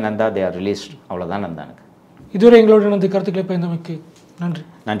of the day Nanda they are released, அவ்வளோதான் நந்தா. எனக்கு இதுவரை எங்களோட கருத்துக்களை பயந்தமைக்கு நன்றி.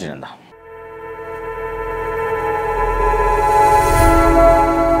 நன்றி நந்தா.